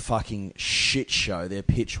what a fucking shit show their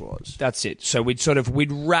pitch was. That's it. So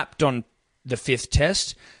we'd wrapped on the 5th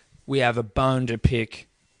test. We have a bone to pick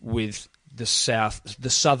with the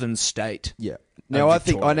southern state. Yeah. Now I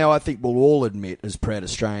think we'll all admit, as proud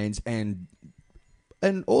Australians and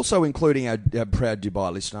and also including our proud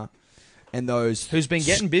Dubai listener, and those who's been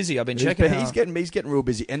getting busy. I've been checking. He's getting real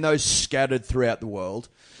busy, and those scattered throughout the world,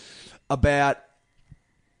 about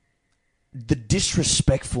the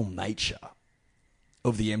disrespectful nature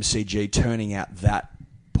of the MCG turning out that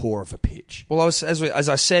poor of a pitch. Well, as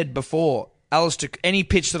I said before, any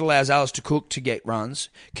pitch that allows Alistair Cook to get runs,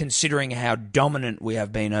 considering how dominant we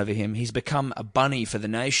have been over him, he's become a bunny for the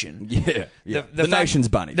nation. Yeah. The nation's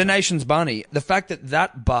bunny. The nation's bunny. The fact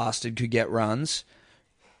that bastard could get runs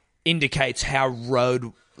indicates how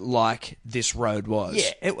road-like this road was.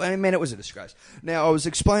 Yeah, it was a disgrace. Now, I was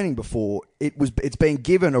explaining before, it's been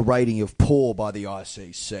given a rating of poor by the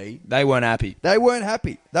ICC. They weren't happy. They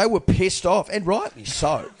were pissed off, and rightly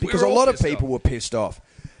so, because a lot of people were pissed off.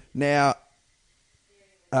 Now,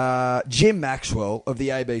 Jim Maxwell of the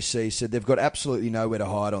ABC said they've got absolutely nowhere to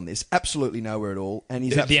hide on this, absolutely nowhere at all, and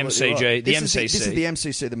he's absolutely MCG, right. the MCC. This is the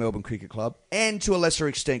MCC, the Melbourne Cricket Club, and to a lesser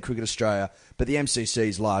extent Cricket Australia, but the MCC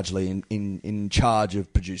is largely in charge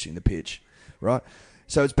of producing the pitch, right?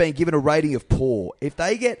 So it's been given a rating of poor. If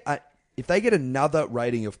they get another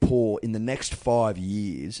rating of poor in the next 5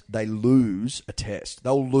 years, they lose a test.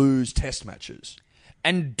 They'll lose test matches.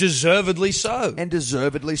 And deservedly so.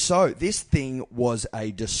 This thing was a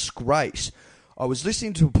disgrace. I was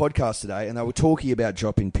listening to a podcast today, and they were talking about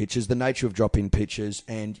drop-in pitches, the nature of drop-in pitches,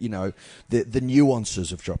 and the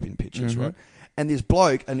nuances of drop-in pitches, right? And this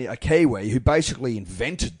bloke, a Kiwi, who basically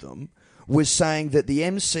invented them, was saying that the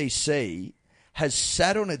MCC has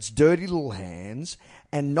sat on its dirty little hands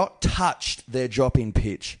and not touched their drop-in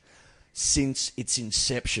pitch since its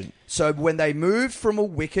inception. So when they moved from a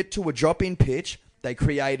wicket to a drop-in pitch, they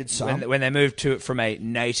created some. When they moved from a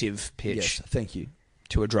native pitch. Yes, thank you.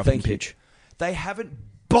 To a drop-in pitch. They haven't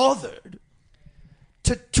bothered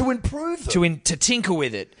to improve them. To tinker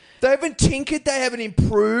with it. They haven't tinkered. They haven't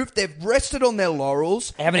improved. They've rested on their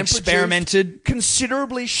laurels. They haven't experimented.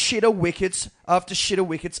 Considerably shitter wickets after shitter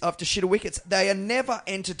wickets after shitter wickets. They are never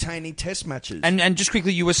entertaining test matches. And just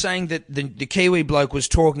quickly, you were saying that the Kiwi bloke was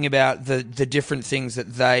talking about the different things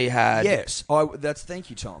that they had. Yes,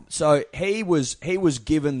 thank you, Tom. So he was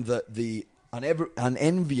given the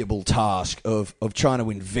unenviable task of trying to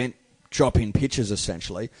invent drop-in pitches,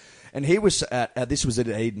 essentially, and he was this was at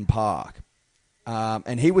Eden Park.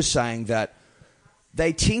 And he was saying that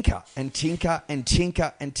they tinker and tinker and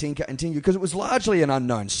tinker and tinker and tinker because it was largely an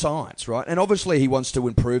unknown science, right? And obviously he wants to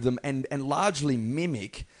improve them and largely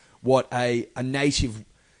mimic what a native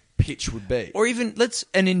pitch would be. Or even,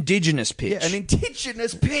 an indigenous pitch. Yeah, an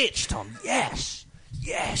indigenous pitch, Tom. Yes.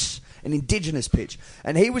 An indigenous pitch.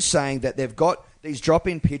 And he was saying that they've got these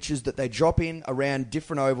drop-in pitches that they drop in around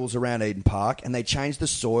different ovals around Eden Park, and they change the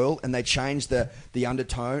soil and they change the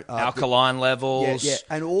undertone. Alkaline levels. Yeah.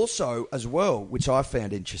 And also, as well, which I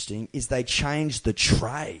found interesting, is they change the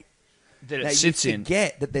tray. That it sits in. You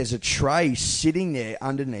forget that there's a tray sitting there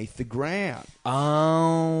underneath the ground.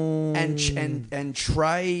 Oh. And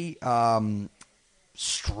tray...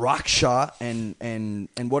 structure and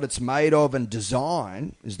what it's made of and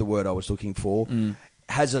design is the word I was looking for,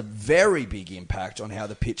 has a very big impact on how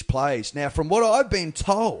the pitch plays. Now, from what I've been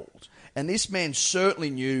told, and this man certainly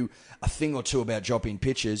knew a thing or two about drop-in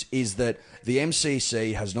pitches, is that the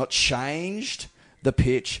MCC has not changed the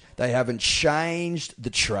pitch, they haven't changed the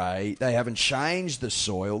tray, they haven't changed the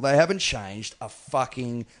soil, they haven't changed a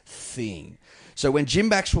fucking thing. So when Jim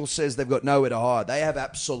Maxwell says they've got nowhere to hide, they have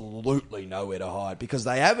absolutely nowhere to hide because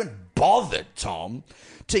they haven't bothered, Tom,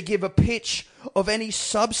 to give a pitch of any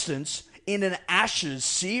substance in an Ashes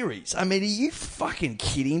series. I mean, are you fucking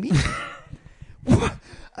kidding me? What?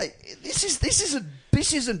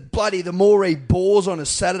 This isn't bloody the Moree Boars on a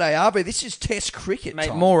Saturday afternoon. This is Test cricket, mate.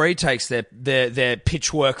 Tom. Moree takes their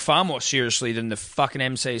pitch work far more seriously than the fucking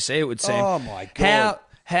MCC. It would seem. Oh my god!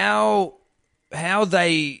 How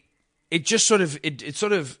they. It just sort of,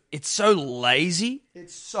 it's so lazy.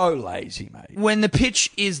 It's so lazy, mate. When the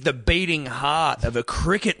pitch is the beating heart of a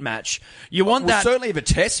cricket match, you want that. Certainly of a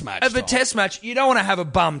test match. Of a test match, you don't want to have a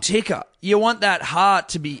bum ticker. You want that heart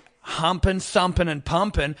to be humping, thumping and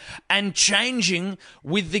pumping and changing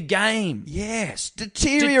with the game. Yes.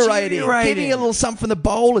 Deteriorating. Giving a little something from the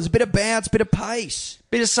bowlers. A bit of bounce, bit of pace.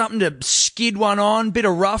 Bit of something to skid one on, bit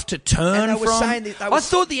of rough to turn from. I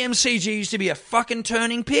thought the MCG used to be a fucking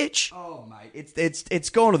turning pitch. Oh, mate, it's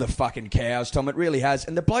gone to the fucking cows, Tom. It really has.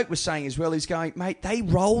 And the bloke was saying as well, he's going, mate, they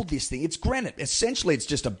rolled this thing. It's granite. Essentially, it's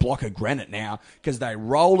just a block of granite now because they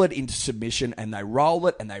roll it into submission and they roll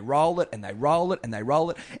it and they roll it and they roll it and they roll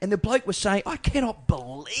it. And the bloke was saying, I cannot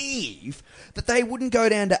believe that they wouldn't go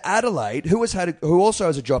down to Adelaide, who also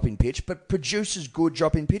has a drop-in pitch, but produces good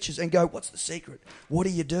drop-in pitches, and go, what's the secret? What do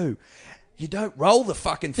you do? You don't roll the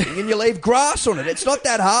fucking thing and you leave grass on it. It's not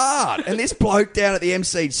that hard. And this bloke down at the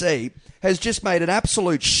MCG has just made an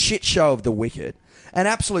absolute shit show of the wicket. An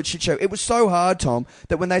absolute shit show. It was so hard, Tom,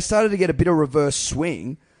 that when they started to get a bit of reverse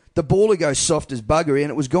swing, the ball would go soft as buggery and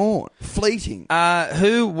it was gone. Fleeting.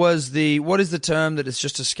 What is the term that has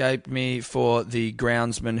just escaped me for the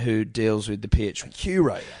groundsman who deals with the pitch?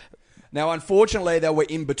 Curator. Now, unfortunately, they were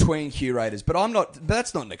in between curators, but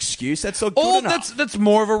that's not an excuse. That's not good enough. That's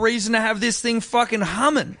more of a reason to have this thing fucking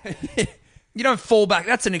humming. You don't fall back.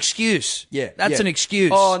 That's an excuse. That's an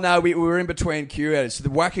excuse. Oh, no, we were in between curators. So the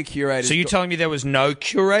WACA curators... So you're telling me there was no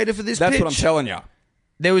curator for this pitch? That's what I'm telling you.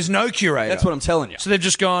 There was no curator. That's what I'm telling you. So they've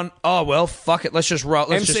just gone, oh, well, fuck it. Let's just roll.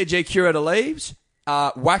 MCG curator leaves.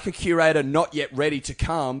 WACA curator not yet ready to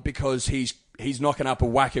come because he's knocking up a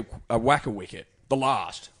WACA wicket. The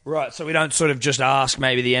last. Right, so we don't sort of just ask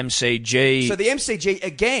maybe the MCG. So the MCG,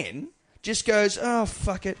 again, just goes, oh,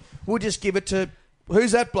 fuck it. We'll just give it to...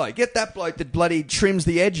 Who's that bloke? Get that bloke that bloody trims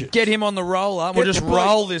the edges. Get him on the roller. We'll just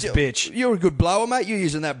roll this bitch. You're a good blower, mate. You're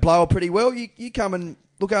using that blower pretty well. You come and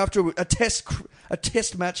look after a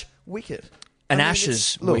test match wicket.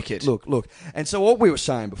 Ashes wicket. Look. And so what we were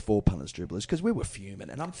saying before, punters, dribblers, because we were fuming,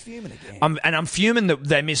 and I'm fuming again. I'm fuming that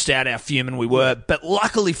they missed out how fuming we were, but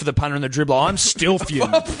luckily for the punter and the dribbler, I'm still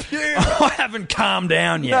fuming. I haven't calmed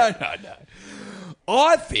down yet. No.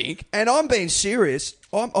 I think, and I'm being serious,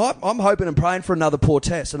 I'm hoping and praying for another poor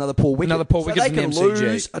test, another poor wicket. So they can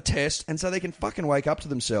lose a test, and so they can fucking wake up to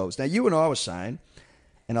themselves. Now, you and I were saying,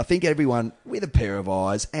 and I think everyone with a pair of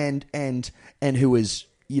eyes and who is...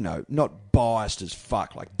 not biased as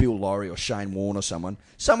fuck, like Bill Laurie or Shane Warne or someone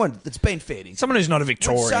that's been fed in. Someone who's not a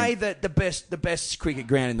Victorian. Would say that the best cricket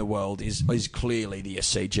ground in the world is clearly the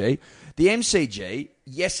SCG. The MCG,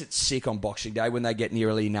 yes, it's sick on Boxing Day when they get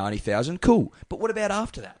nearly 90,000. Cool. But what about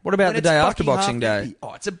after that? What about the day after Boxing Day? Empty?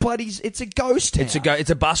 Oh, it's a ghost town. It's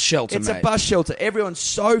a bus shelter, It's a bus shelter. Everyone's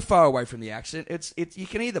so far away from the action. You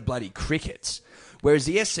can hear the bloody crickets. Whereas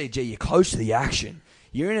the SCG, you're close to the action.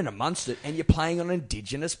 You're in amongst it, and you're playing on an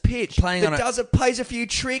Indigenous pitch. It plays a few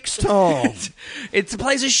tricks, Tom. It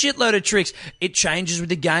plays a shitload of tricks. It changes with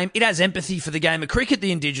the game. It has empathy for the game of cricket,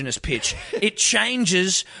 the Indigenous pitch. It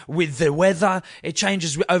changes with the weather. It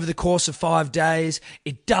changes over the course of 5 days.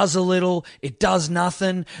 It does a little. It does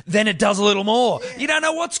nothing. Then it does a little more. You don't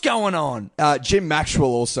know what's going on. Jim Maxwell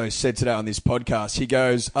also said today on this podcast, he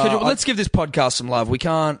goes... let's give this podcast some love. We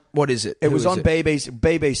can't... What is it? It was on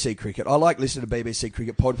BBC Cricket. I like listening to BBC Cricket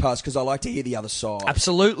podcast because I like to hear the other side.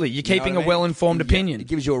 Absolutely. You're keeping a well-informed opinion. It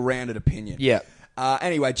gives you a rounded opinion. Yeah.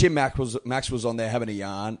 Anyway, Jim Max was on there having a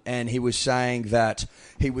yarn, and he was saying that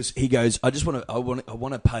he goes, I want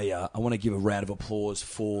to give a round of applause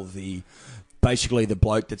for basically the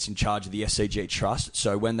bloke that's in charge of the SCG Trust.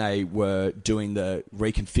 So when they were doing the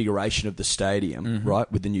reconfiguration of the stadium,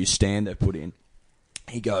 right, with the new stand they put in,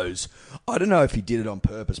 he goes, I don't know if he did it on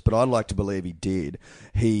purpose, but I'd like to believe he did.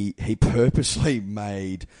 He purposely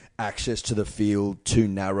made access to the field too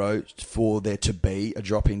narrow for there to be a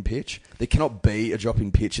drop-in pitch. There cannot be a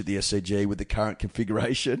drop-in pitch at the SCG with the current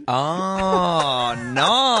configuration. Oh,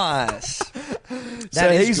 nice.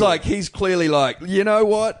 So he's clearly like, you know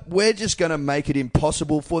what? We're just going to make it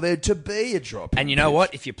impossible for there to be a drop-in And you know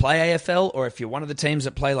what? If you play AFL or if you're one of the teams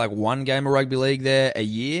that play like one game of rugby league there a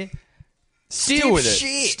year... Deal with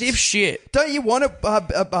it. Stiff shit. Don't you want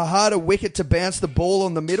a harder wicket to bounce the ball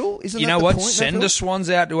on the middle? Isn't you that know the what? point? Send the Swans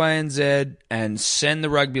out to ANZ and send the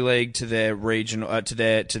rugby league to their regional, to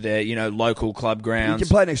their local club grounds. You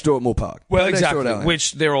can play next door at Moore Park. Well, exactly.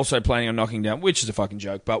 Which they're also planning on knocking down, which is a fucking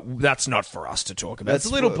joke. But that's not for us to talk about. It's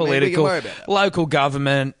a little political. Local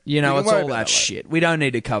government. It's all that shit. We don't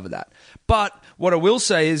need to cover that. But what I will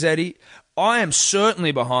say is, Eddie, I am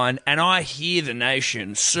certainly behind, and I hear the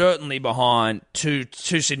nation certainly behind two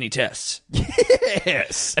Sydney tests.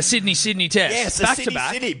 Yes. A Sydney test. Yes, back a to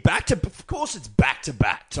back. Sydney. Of course it's back to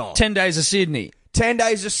back, Tom. 10 days of Sydney. 10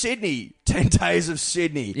 days of Sydney. 10 days of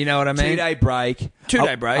Sydney. You know what I mean? 2-day break.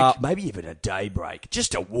 2-day break. Maybe even a day break.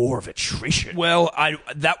 Just a war of attrition. Well,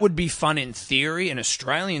 that would be fun in theory, and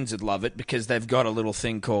Australians would love it because they've got a little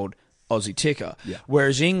thing called Aussie Ticker. Yeah.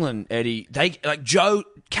 Whereas England, Eddie, they like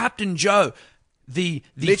Captain Joe, the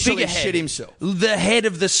literally figurehead, shit himself. The head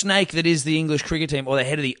of the snake that is the English cricket team, or the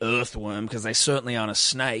head of the earthworm, because they certainly aren't a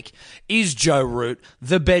snake, is Joe Root,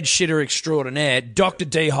 the bed shitter extraordinaire, Dr.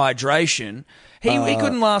 Dehydration. He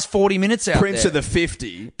couldn't last 40 minutes out Prince there. of the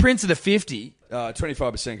 50. Prince of the 50.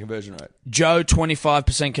 25% conversion rate. Joe,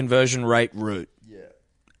 25% conversion rate Root. Yeah.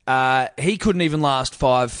 He couldn't even last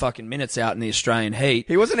 5 fucking minutes out in the Australian heat.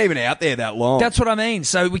 He wasn't even out there that long. That's what I mean.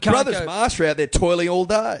 So we can't Brothers go... Marsh were out there toiling all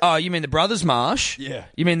day. Oh, you mean the Brothers Marsh? Yeah.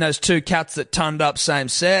 You mean those 2 cats that turned up same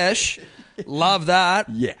sesh? Love that.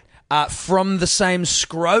 Yeah. From the same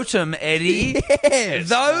scrotum, Eddie. Yes,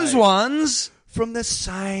 those mate. ones. From the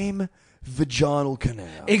same vaginal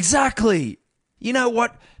canal. Exactly. You know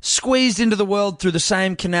what? Squeezed into the world through the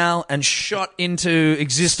same canal and shot into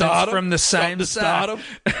existence Stardom? from the same Shot into stardom.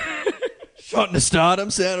 Shot into stardom,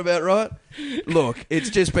 sound about right? Look, it's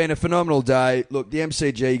just been a phenomenal day. Look, the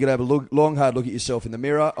MCG, you got to have a long, hard look at yourself in the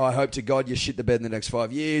mirror. I hope to God you shit the bed in the next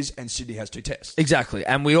 5 years, and Sydney has 2 tests. Exactly.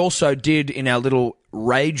 And we also did, in our little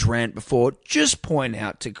rage rant before, just point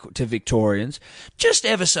out to Victorians, just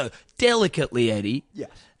ever so delicately, Eddie, Yes.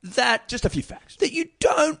 that Just a few facts. that you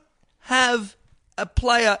don't have a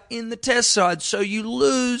player in the test side, so you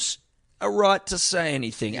lose a right to say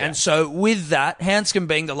anything. Yeah. And so with that, Hanscom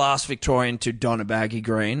being the last Victorian to don a baggy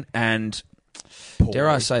green, and dare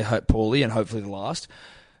I say poorly, and hopefully the last,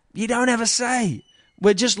 you don't have a say.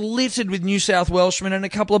 We're just littered with New South Welshmen and a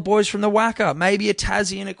couple of boys from the Wacker, maybe a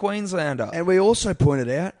Tassie and a Queenslander. And we also pointed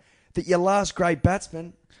out that your last great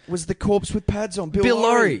batsman was the corpse with pads on, Bill Bill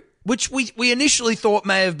Lawry. Lawry, which we initially thought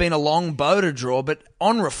may have been a long bow to draw, but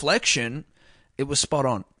on reflection, it was spot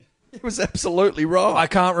on. It was absolutely right. I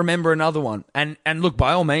can't remember another one. And look,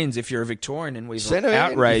 by all means, if you're a Victorian and we've Send them in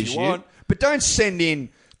outraged if you, want, but don't send in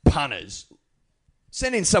punters.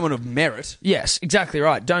 Send in someone of merit. yes, exactly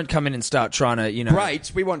right. Don't come in and start trying to,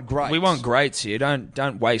 Greats. We want greats. we want greats here.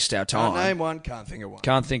 Don't waste our time. Can't name one. Can't think of one.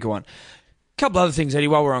 Can't think of one. Couple other things, Eddie,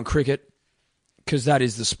 while we're on cricket, because that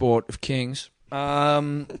is the sport of kings.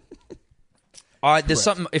 There's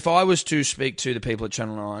something. If I was to speak to the people at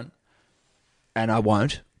Channel 9, and I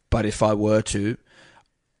won't, but if I were to,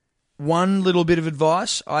 one little bit of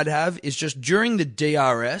advice I'd have is just during the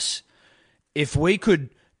DRS, if we could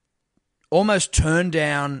almost turn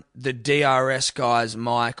down the DRS guy's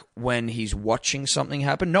mic when he's watching something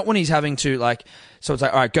happen, not when he's having to, like, so it's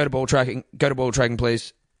like, all right, go to ball tracking,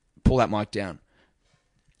 please, pull that mic down.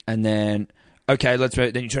 And then, okay,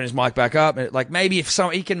 then you turn his mic back up. And like, maybe if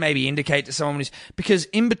he can maybe indicate to someone, because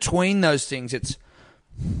in between those things,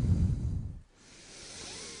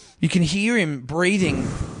 you can hear him breathing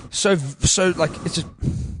so like it's just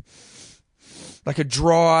like a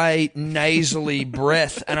dry, nasally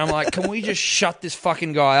breath. And I'm like, can we just shut this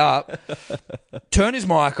fucking guy up? Turn his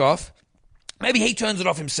mic off. Maybe he turns it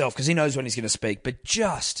off himself because he knows when he's going to speak. But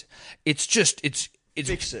it's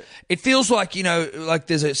Fix it. It feels like, like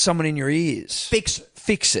there's someone in your ears.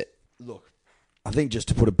 Fix it. Look, I think just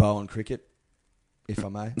to put a bow on cricket, if I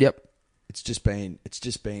may. Yep. It's just been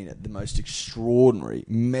the most extraordinary,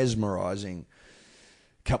 mesmerising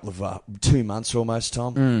couple of 2 months almost,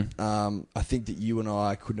 Tom. I think that you and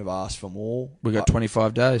I couldn't have asked for more. We got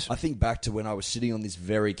 25 days. I think back to when I was sitting on this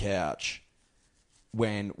very couch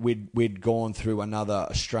when we'd gone through another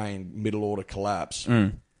Australian middle order collapse,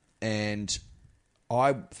 and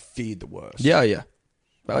I feared the worst. Yeah.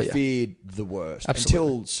 I feared the worst.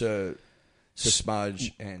 Absolutely. Until Sir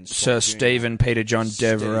Smudge and Sir Scott Jr. Stephen, Peter John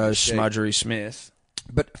Devereux, Steve. Smudgery Smith.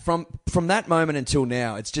 But from that moment until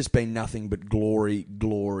now, it's just been nothing but glory,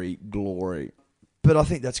 glory, glory. But I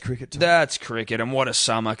think that's cricket. Tom. That's cricket, and what a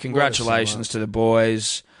summer. Congratulations to the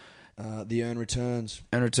boys. The earn returns.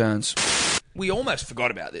 And returns. We almost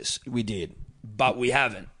forgot about this, We did. but we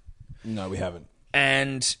haven't. No, we haven't.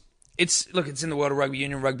 And it's in the world of rugby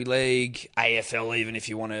union, rugby league, AFL even, if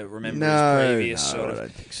you want to remember No, his previous sort I of.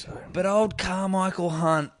 don't think so. But old Carmichael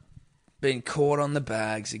Hunt been caught on the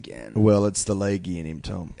bags again. Well, it's the leaguey in him,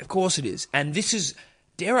 Tom. Of course it is. And this is,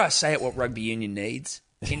 dare I say it, what rugby union needs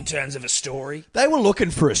in terms of a story. They were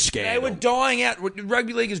looking for a They scandal. were dying out.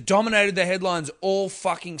 Rugby league has dominated the headlines all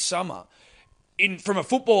fucking summer. From a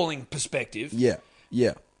footballing perspective. Yeah.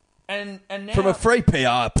 And now, From a free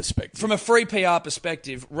PR perspective. From a free PR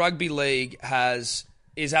perspective, rugby league is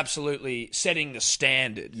absolutely setting the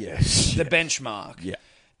standard. Yes. The benchmark. Yeah.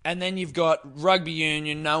 And then you've got rugby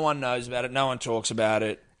union, no one knows about it, no one talks about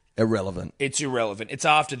it. Irrelevant. It's irrelevant. It's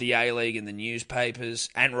after the A-League in the newspapers,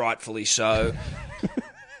 and rightfully so.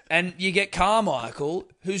 And you get Carmichael,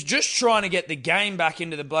 who's just trying to get the game back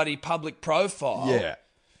into the bloody public profile. Yeah.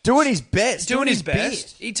 Doing his best. Doing his bit.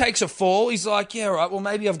 best. He takes a fall. He's like, yeah, right, well,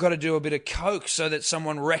 maybe I've got to do a bit of coke so that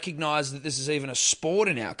someone recognises that this is even a sport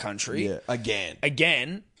in our country. Yeah.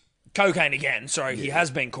 Again. Cocaine again. Sorry, he has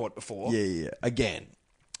been caught before. Yeah. Again.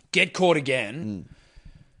 Get caught again.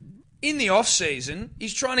 In the off season,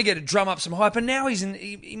 he's trying to drum up some hype, and now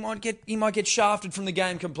he might get shafted from the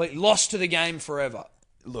game completely, lost to the game forever.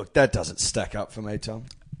 Look, that doesn't stack up for me, Tom.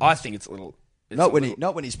 I think it's a little Not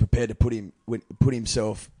when he's prepared to put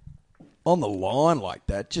himself on the line like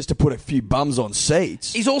that, just to put a few bums on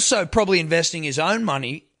seats. He's also probably investing his own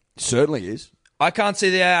money. Certainly is. I can't see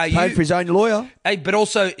the ARU. Paid for his own lawyer. Hey, but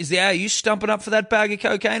also, is the ARU stumping up for that bag of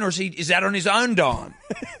cocaine, or is that on his own dime?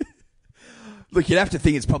 Look, you'd have to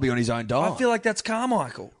think it's probably on his own dime. I feel like that's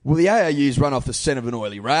Carmichael. Well, the ARU's run off the scent of an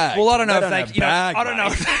oily rag. Well, I don't know if they they... I don't know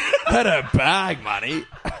if they don't bag money.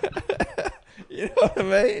 You know what I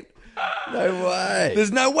mean? No way.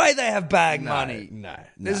 There's no way they have bag money. No.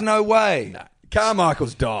 There's no way. No.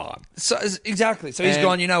 Carmichael's dime. So, exactly. So he's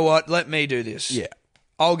gone, you know what? Let me do this. Yeah.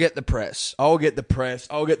 I'll get the press. I'll get the press.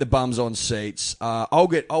 I'll get the bums on seats.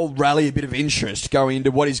 I'll rally a bit of interest going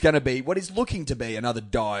into what is looking to be another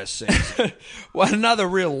dire season. Well, another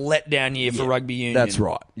real letdown year for rugby union. That's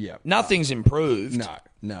right. Yeah. Nothing's improved.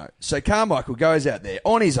 No. So Carmichael goes out there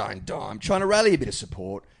on his own dime, trying to rally a bit of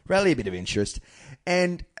support, rally a bit of interest,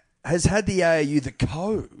 and has had the ARU the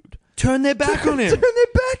code. Turn their back on him. Turn their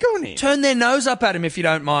back on him. Turn their nose up at him, if you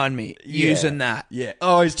don't mind me using that. Yeah.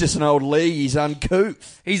 Oh, he's just an old league. He's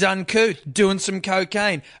uncouth. He's uncouth, doing some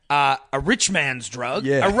cocaine. A rich man's drug.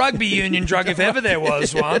 Yeah. A rugby union drug, if ever there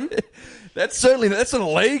was one. That's not a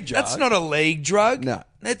league drug. That's not a league drug. No.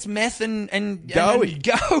 That's meth and Goey.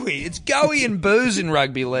 Goey. It's goey and booze in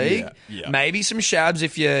rugby league. Yeah. Maybe some shabs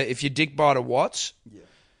if you dick bite a Watts. Yeah.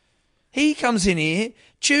 He comes in here,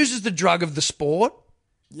 chooses the drug of the sport.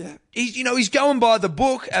 Yeah. He's going by the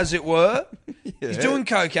book, as it were. Yeah. He's doing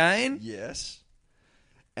cocaine. Yes.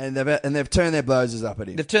 And they've turned their noses up at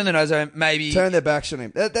him. They've turned their nose at him. Maybe turned their backs on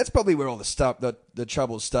him. That's probably where all the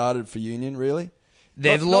trouble started for Union. Really,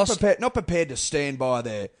 they've not prepared to stand by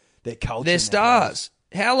their culture. Their stars.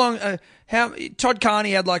 How long? Todd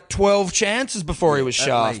Carney had like 12 chances before he was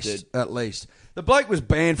shafted. At least. The bloke was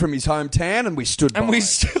banned from his hometown, and we stood by him. And we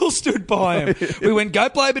still stood by him. We went, go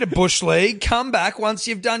play a bit of bush league, come back once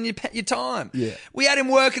you've done your time. Yeah. We had him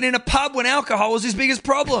working in a pub when alcohol was his biggest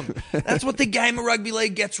problem. That's what the game of rugby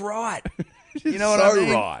league gets right. You know what I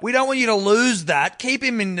mean? Right. We don't want you to lose that. Keep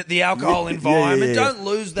him in the alcohol environment. Yeah. Don't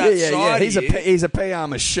lose that side. He's a PR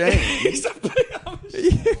machine. He's a PR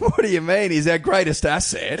machine. What do you mean? He's our greatest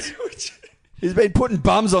asset. He's been putting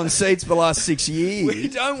bums on seats for the last 6 years. We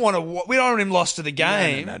don't want him lost to the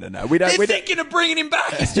game. No. They're thinking of bringing him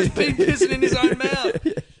back. He's just been pissing in his own mouth.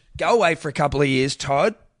 Go away for a couple of years,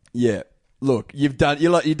 Todd. Yeah. Look, you've done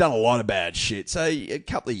a lot of bad shit. So a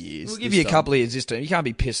couple of years. We'll give you a couple of years this time. You can't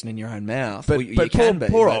be pissing in your own mouth. But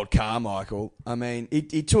Poor old Carmichael. I mean,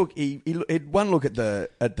 he had one look at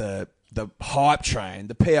the hype train,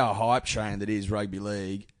 the PR hype train that is rugby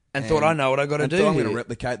league. And thought, I know what I got to do. I'm going to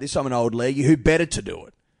replicate this. I'm an old leaguey. Who better to do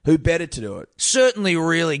it? Certainly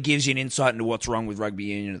really gives you an insight into what's wrong with rugby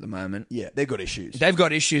union at the moment. Yeah, they've got issues. They've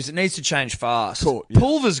got issues. It needs to change fast. Cool, yeah.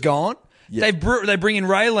 Pulver's gone. Yeah. They bring in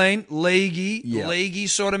Raylene, leaguey, Yeah. leaguey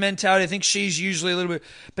sort of mentality. I think she's usually a little bit,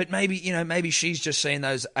 but maybe she's just seeing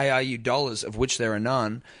those ARU dollars, of which there are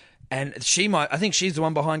none, and I think she's the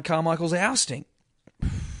one behind Carmichael's ousting.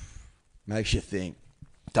 Makes you think,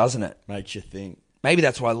 doesn't it? Makes you think. Maybe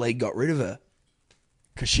that's why League got rid of her.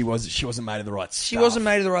 Because she wasn't made of the right stuff. She wasn't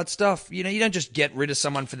made of the right stuff. You don't just get rid of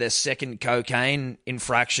someone for their second cocaine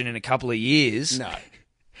infraction in a couple of years. No.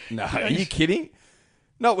 Are you kidding?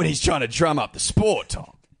 Not when he's trying to drum up the sport,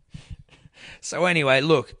 Tom. So anyway,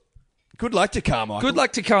 look. Good luck to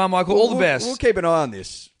Carmichael. All the best. We'll keep an eye on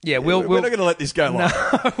this. Yeah, we're not going to let this go long.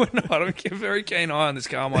 No, we're not. I'm keeping a very keen eye on this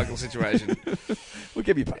Carmichael situation. We'll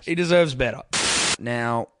give you posted. He deserves better.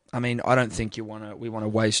 Now, I mean, I don't think we want to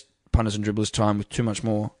waste punters and dribblers' time with too much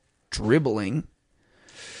more dribbling.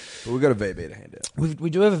 But we've got a VB to hand out. We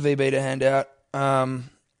do have a VB to hand out,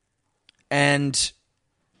 and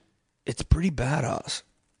it's pretty badass.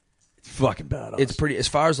 It's fucking badass. It's pretty, as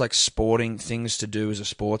far as like sporting things to do as a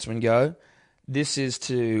sportsman go. This is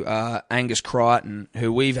to Angus Crichton,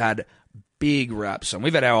 who we've had big raps on.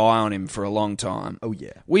 We've had our eye on him for a long time. Oh,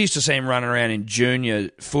 yeah. We used to see him running around in junior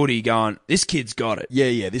footy going, this kid's got it.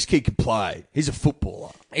 Yeah, this kid can play. He's a footballer.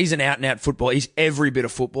 He's an out-and-out footballer. He's every bit a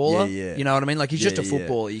footballer. Yeah. You know what I mean? Like, he's just a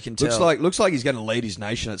footballer, you can tell. Looks like he's going to lead his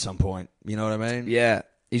nation at some point. You know what I mean? Yeah.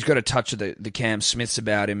 He's got a touch of the Cam Smiths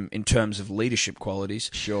about him in terms of leadership qualities.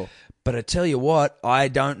 Sure. But I tell you what, I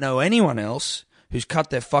don't know anyone else who's cut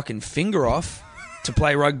their fucking finger off to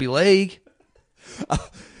play rugby league.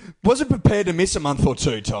 Wasn't prepared to miss a month or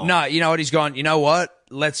two, Tom. No, you know what? He's gone, you know what?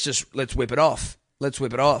 Let's whip it off. Look,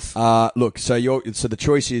 so the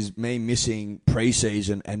choice is me missing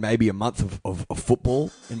pre-season and maybe a month of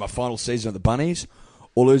football in my final season of the Bunnies,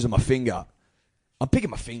 or losing my finger. I'm picking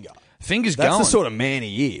my finger. Fingers That's going. the sort of man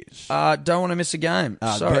he is. Don't want to miss a game.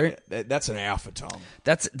 Sorry. That's an alpha, Tom.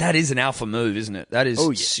 That is an alpha move, isn't it? That is Oh,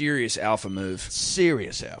 yeah. serious alpha move.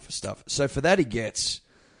 Serious alpha stuff. So for that, he gets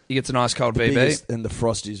He gets a nice cold the VB. biggest and the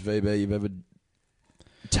frostiest VB you've ever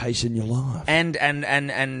tasted in your life.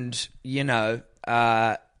 And you know,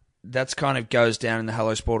 that's kind of goes down in the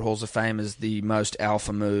Hello Sport Halls of Fame as the most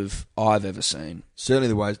alpha move I've ever seen. Certainly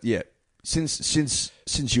the ways, yeah. Since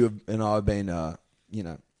you and I have been,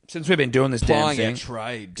 Since we've been doing this damn plying our thing.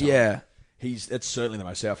 trade, Tom, Yeah. that's certainly the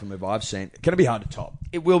most alpha move I've seen. It's going to be hard to top.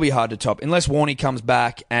 It will be hard to top. Unless Warney comes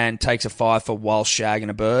back and takes a 5 for while shagging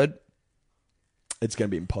a bird. It's going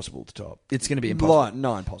to be impossible to top. It's going to be impossible.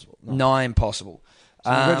 Nine impossible. Nine impossible.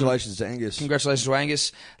 So congratulations to Angus. Congratulations to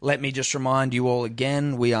Angus. Let me just remind you all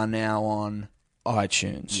again, we are now on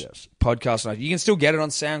iTunes. Yes. Podcast. You can still get it on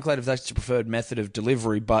SoundCloud if that's your preferred method of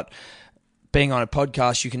delivery, but being on a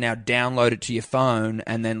podcast, you can now download it to your phone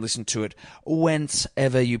and then listen to it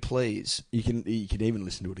whenever you please. You can even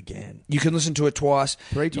listen to it again. You can listen to it twice.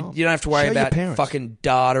 3 times. You don't have to worry Show your about parents. fucking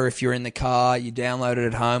data if you're in the car. You download it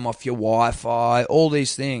at home off your Wi-Fi. All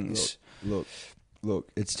these things. Look.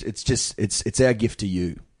 It's our gift to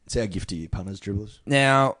you. It's our gift to you, punters, dribblers.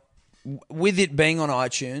 Now, with it being on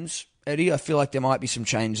iTunes, Eddie, I feel like there might be some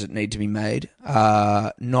changes that need to be made.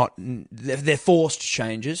 They're forced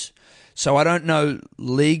changes. So I don't know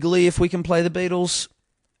legally if we can play the Beatles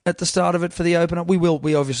at the start of it for the opener. We will.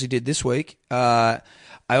 We obviously did this week. I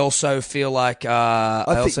also feel like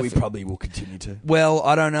I think we probably will continue to. Well,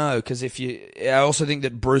 I don't know because I also think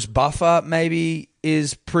that Bruce Buffer maybe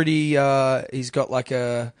is pretty. He's got like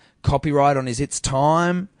a copyright on his "It's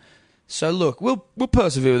Time." So look, we'll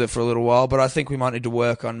persevere with it for a little while, but I think we might need to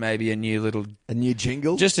work on maybe a new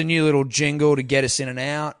jingle, just a new little jingle to get us in and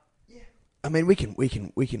out. Yeah, I mean we can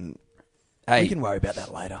worry about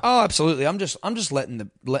that later. Oh, absolutely. I'm just letting the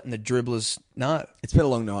dribblers know. It's been a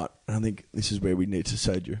long night, and I think this is where we need to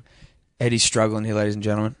say adieu. Eddie's struggling here, ladies and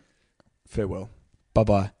gentlemen. Farewell.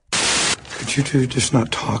 Bye-bye. Could you two just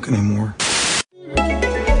not talk anymore?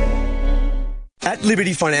 At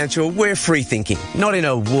Liberty Financial, we're free thinking, not in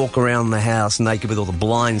a walk around the house naked with all the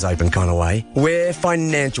blinds open kind of way. We're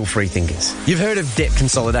financial free thinkers. You've heard of debt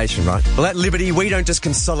consolidation, right? Well, at Liberty, we don't just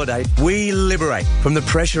consolidate, we liberate from the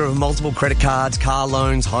pressure of multiple credit cards, car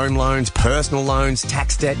loans, home loans, personal loans,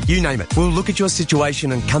 tax debt, you name it. We'll look at your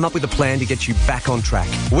situation and come up with a plan to get you back on track.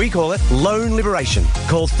 We call it loan liberation.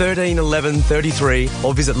 Call 13 11 33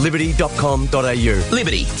 or visit liberty.com.au.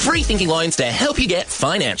 Liberty, free thinking loans to help you get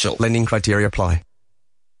financial. Lending criteria apply.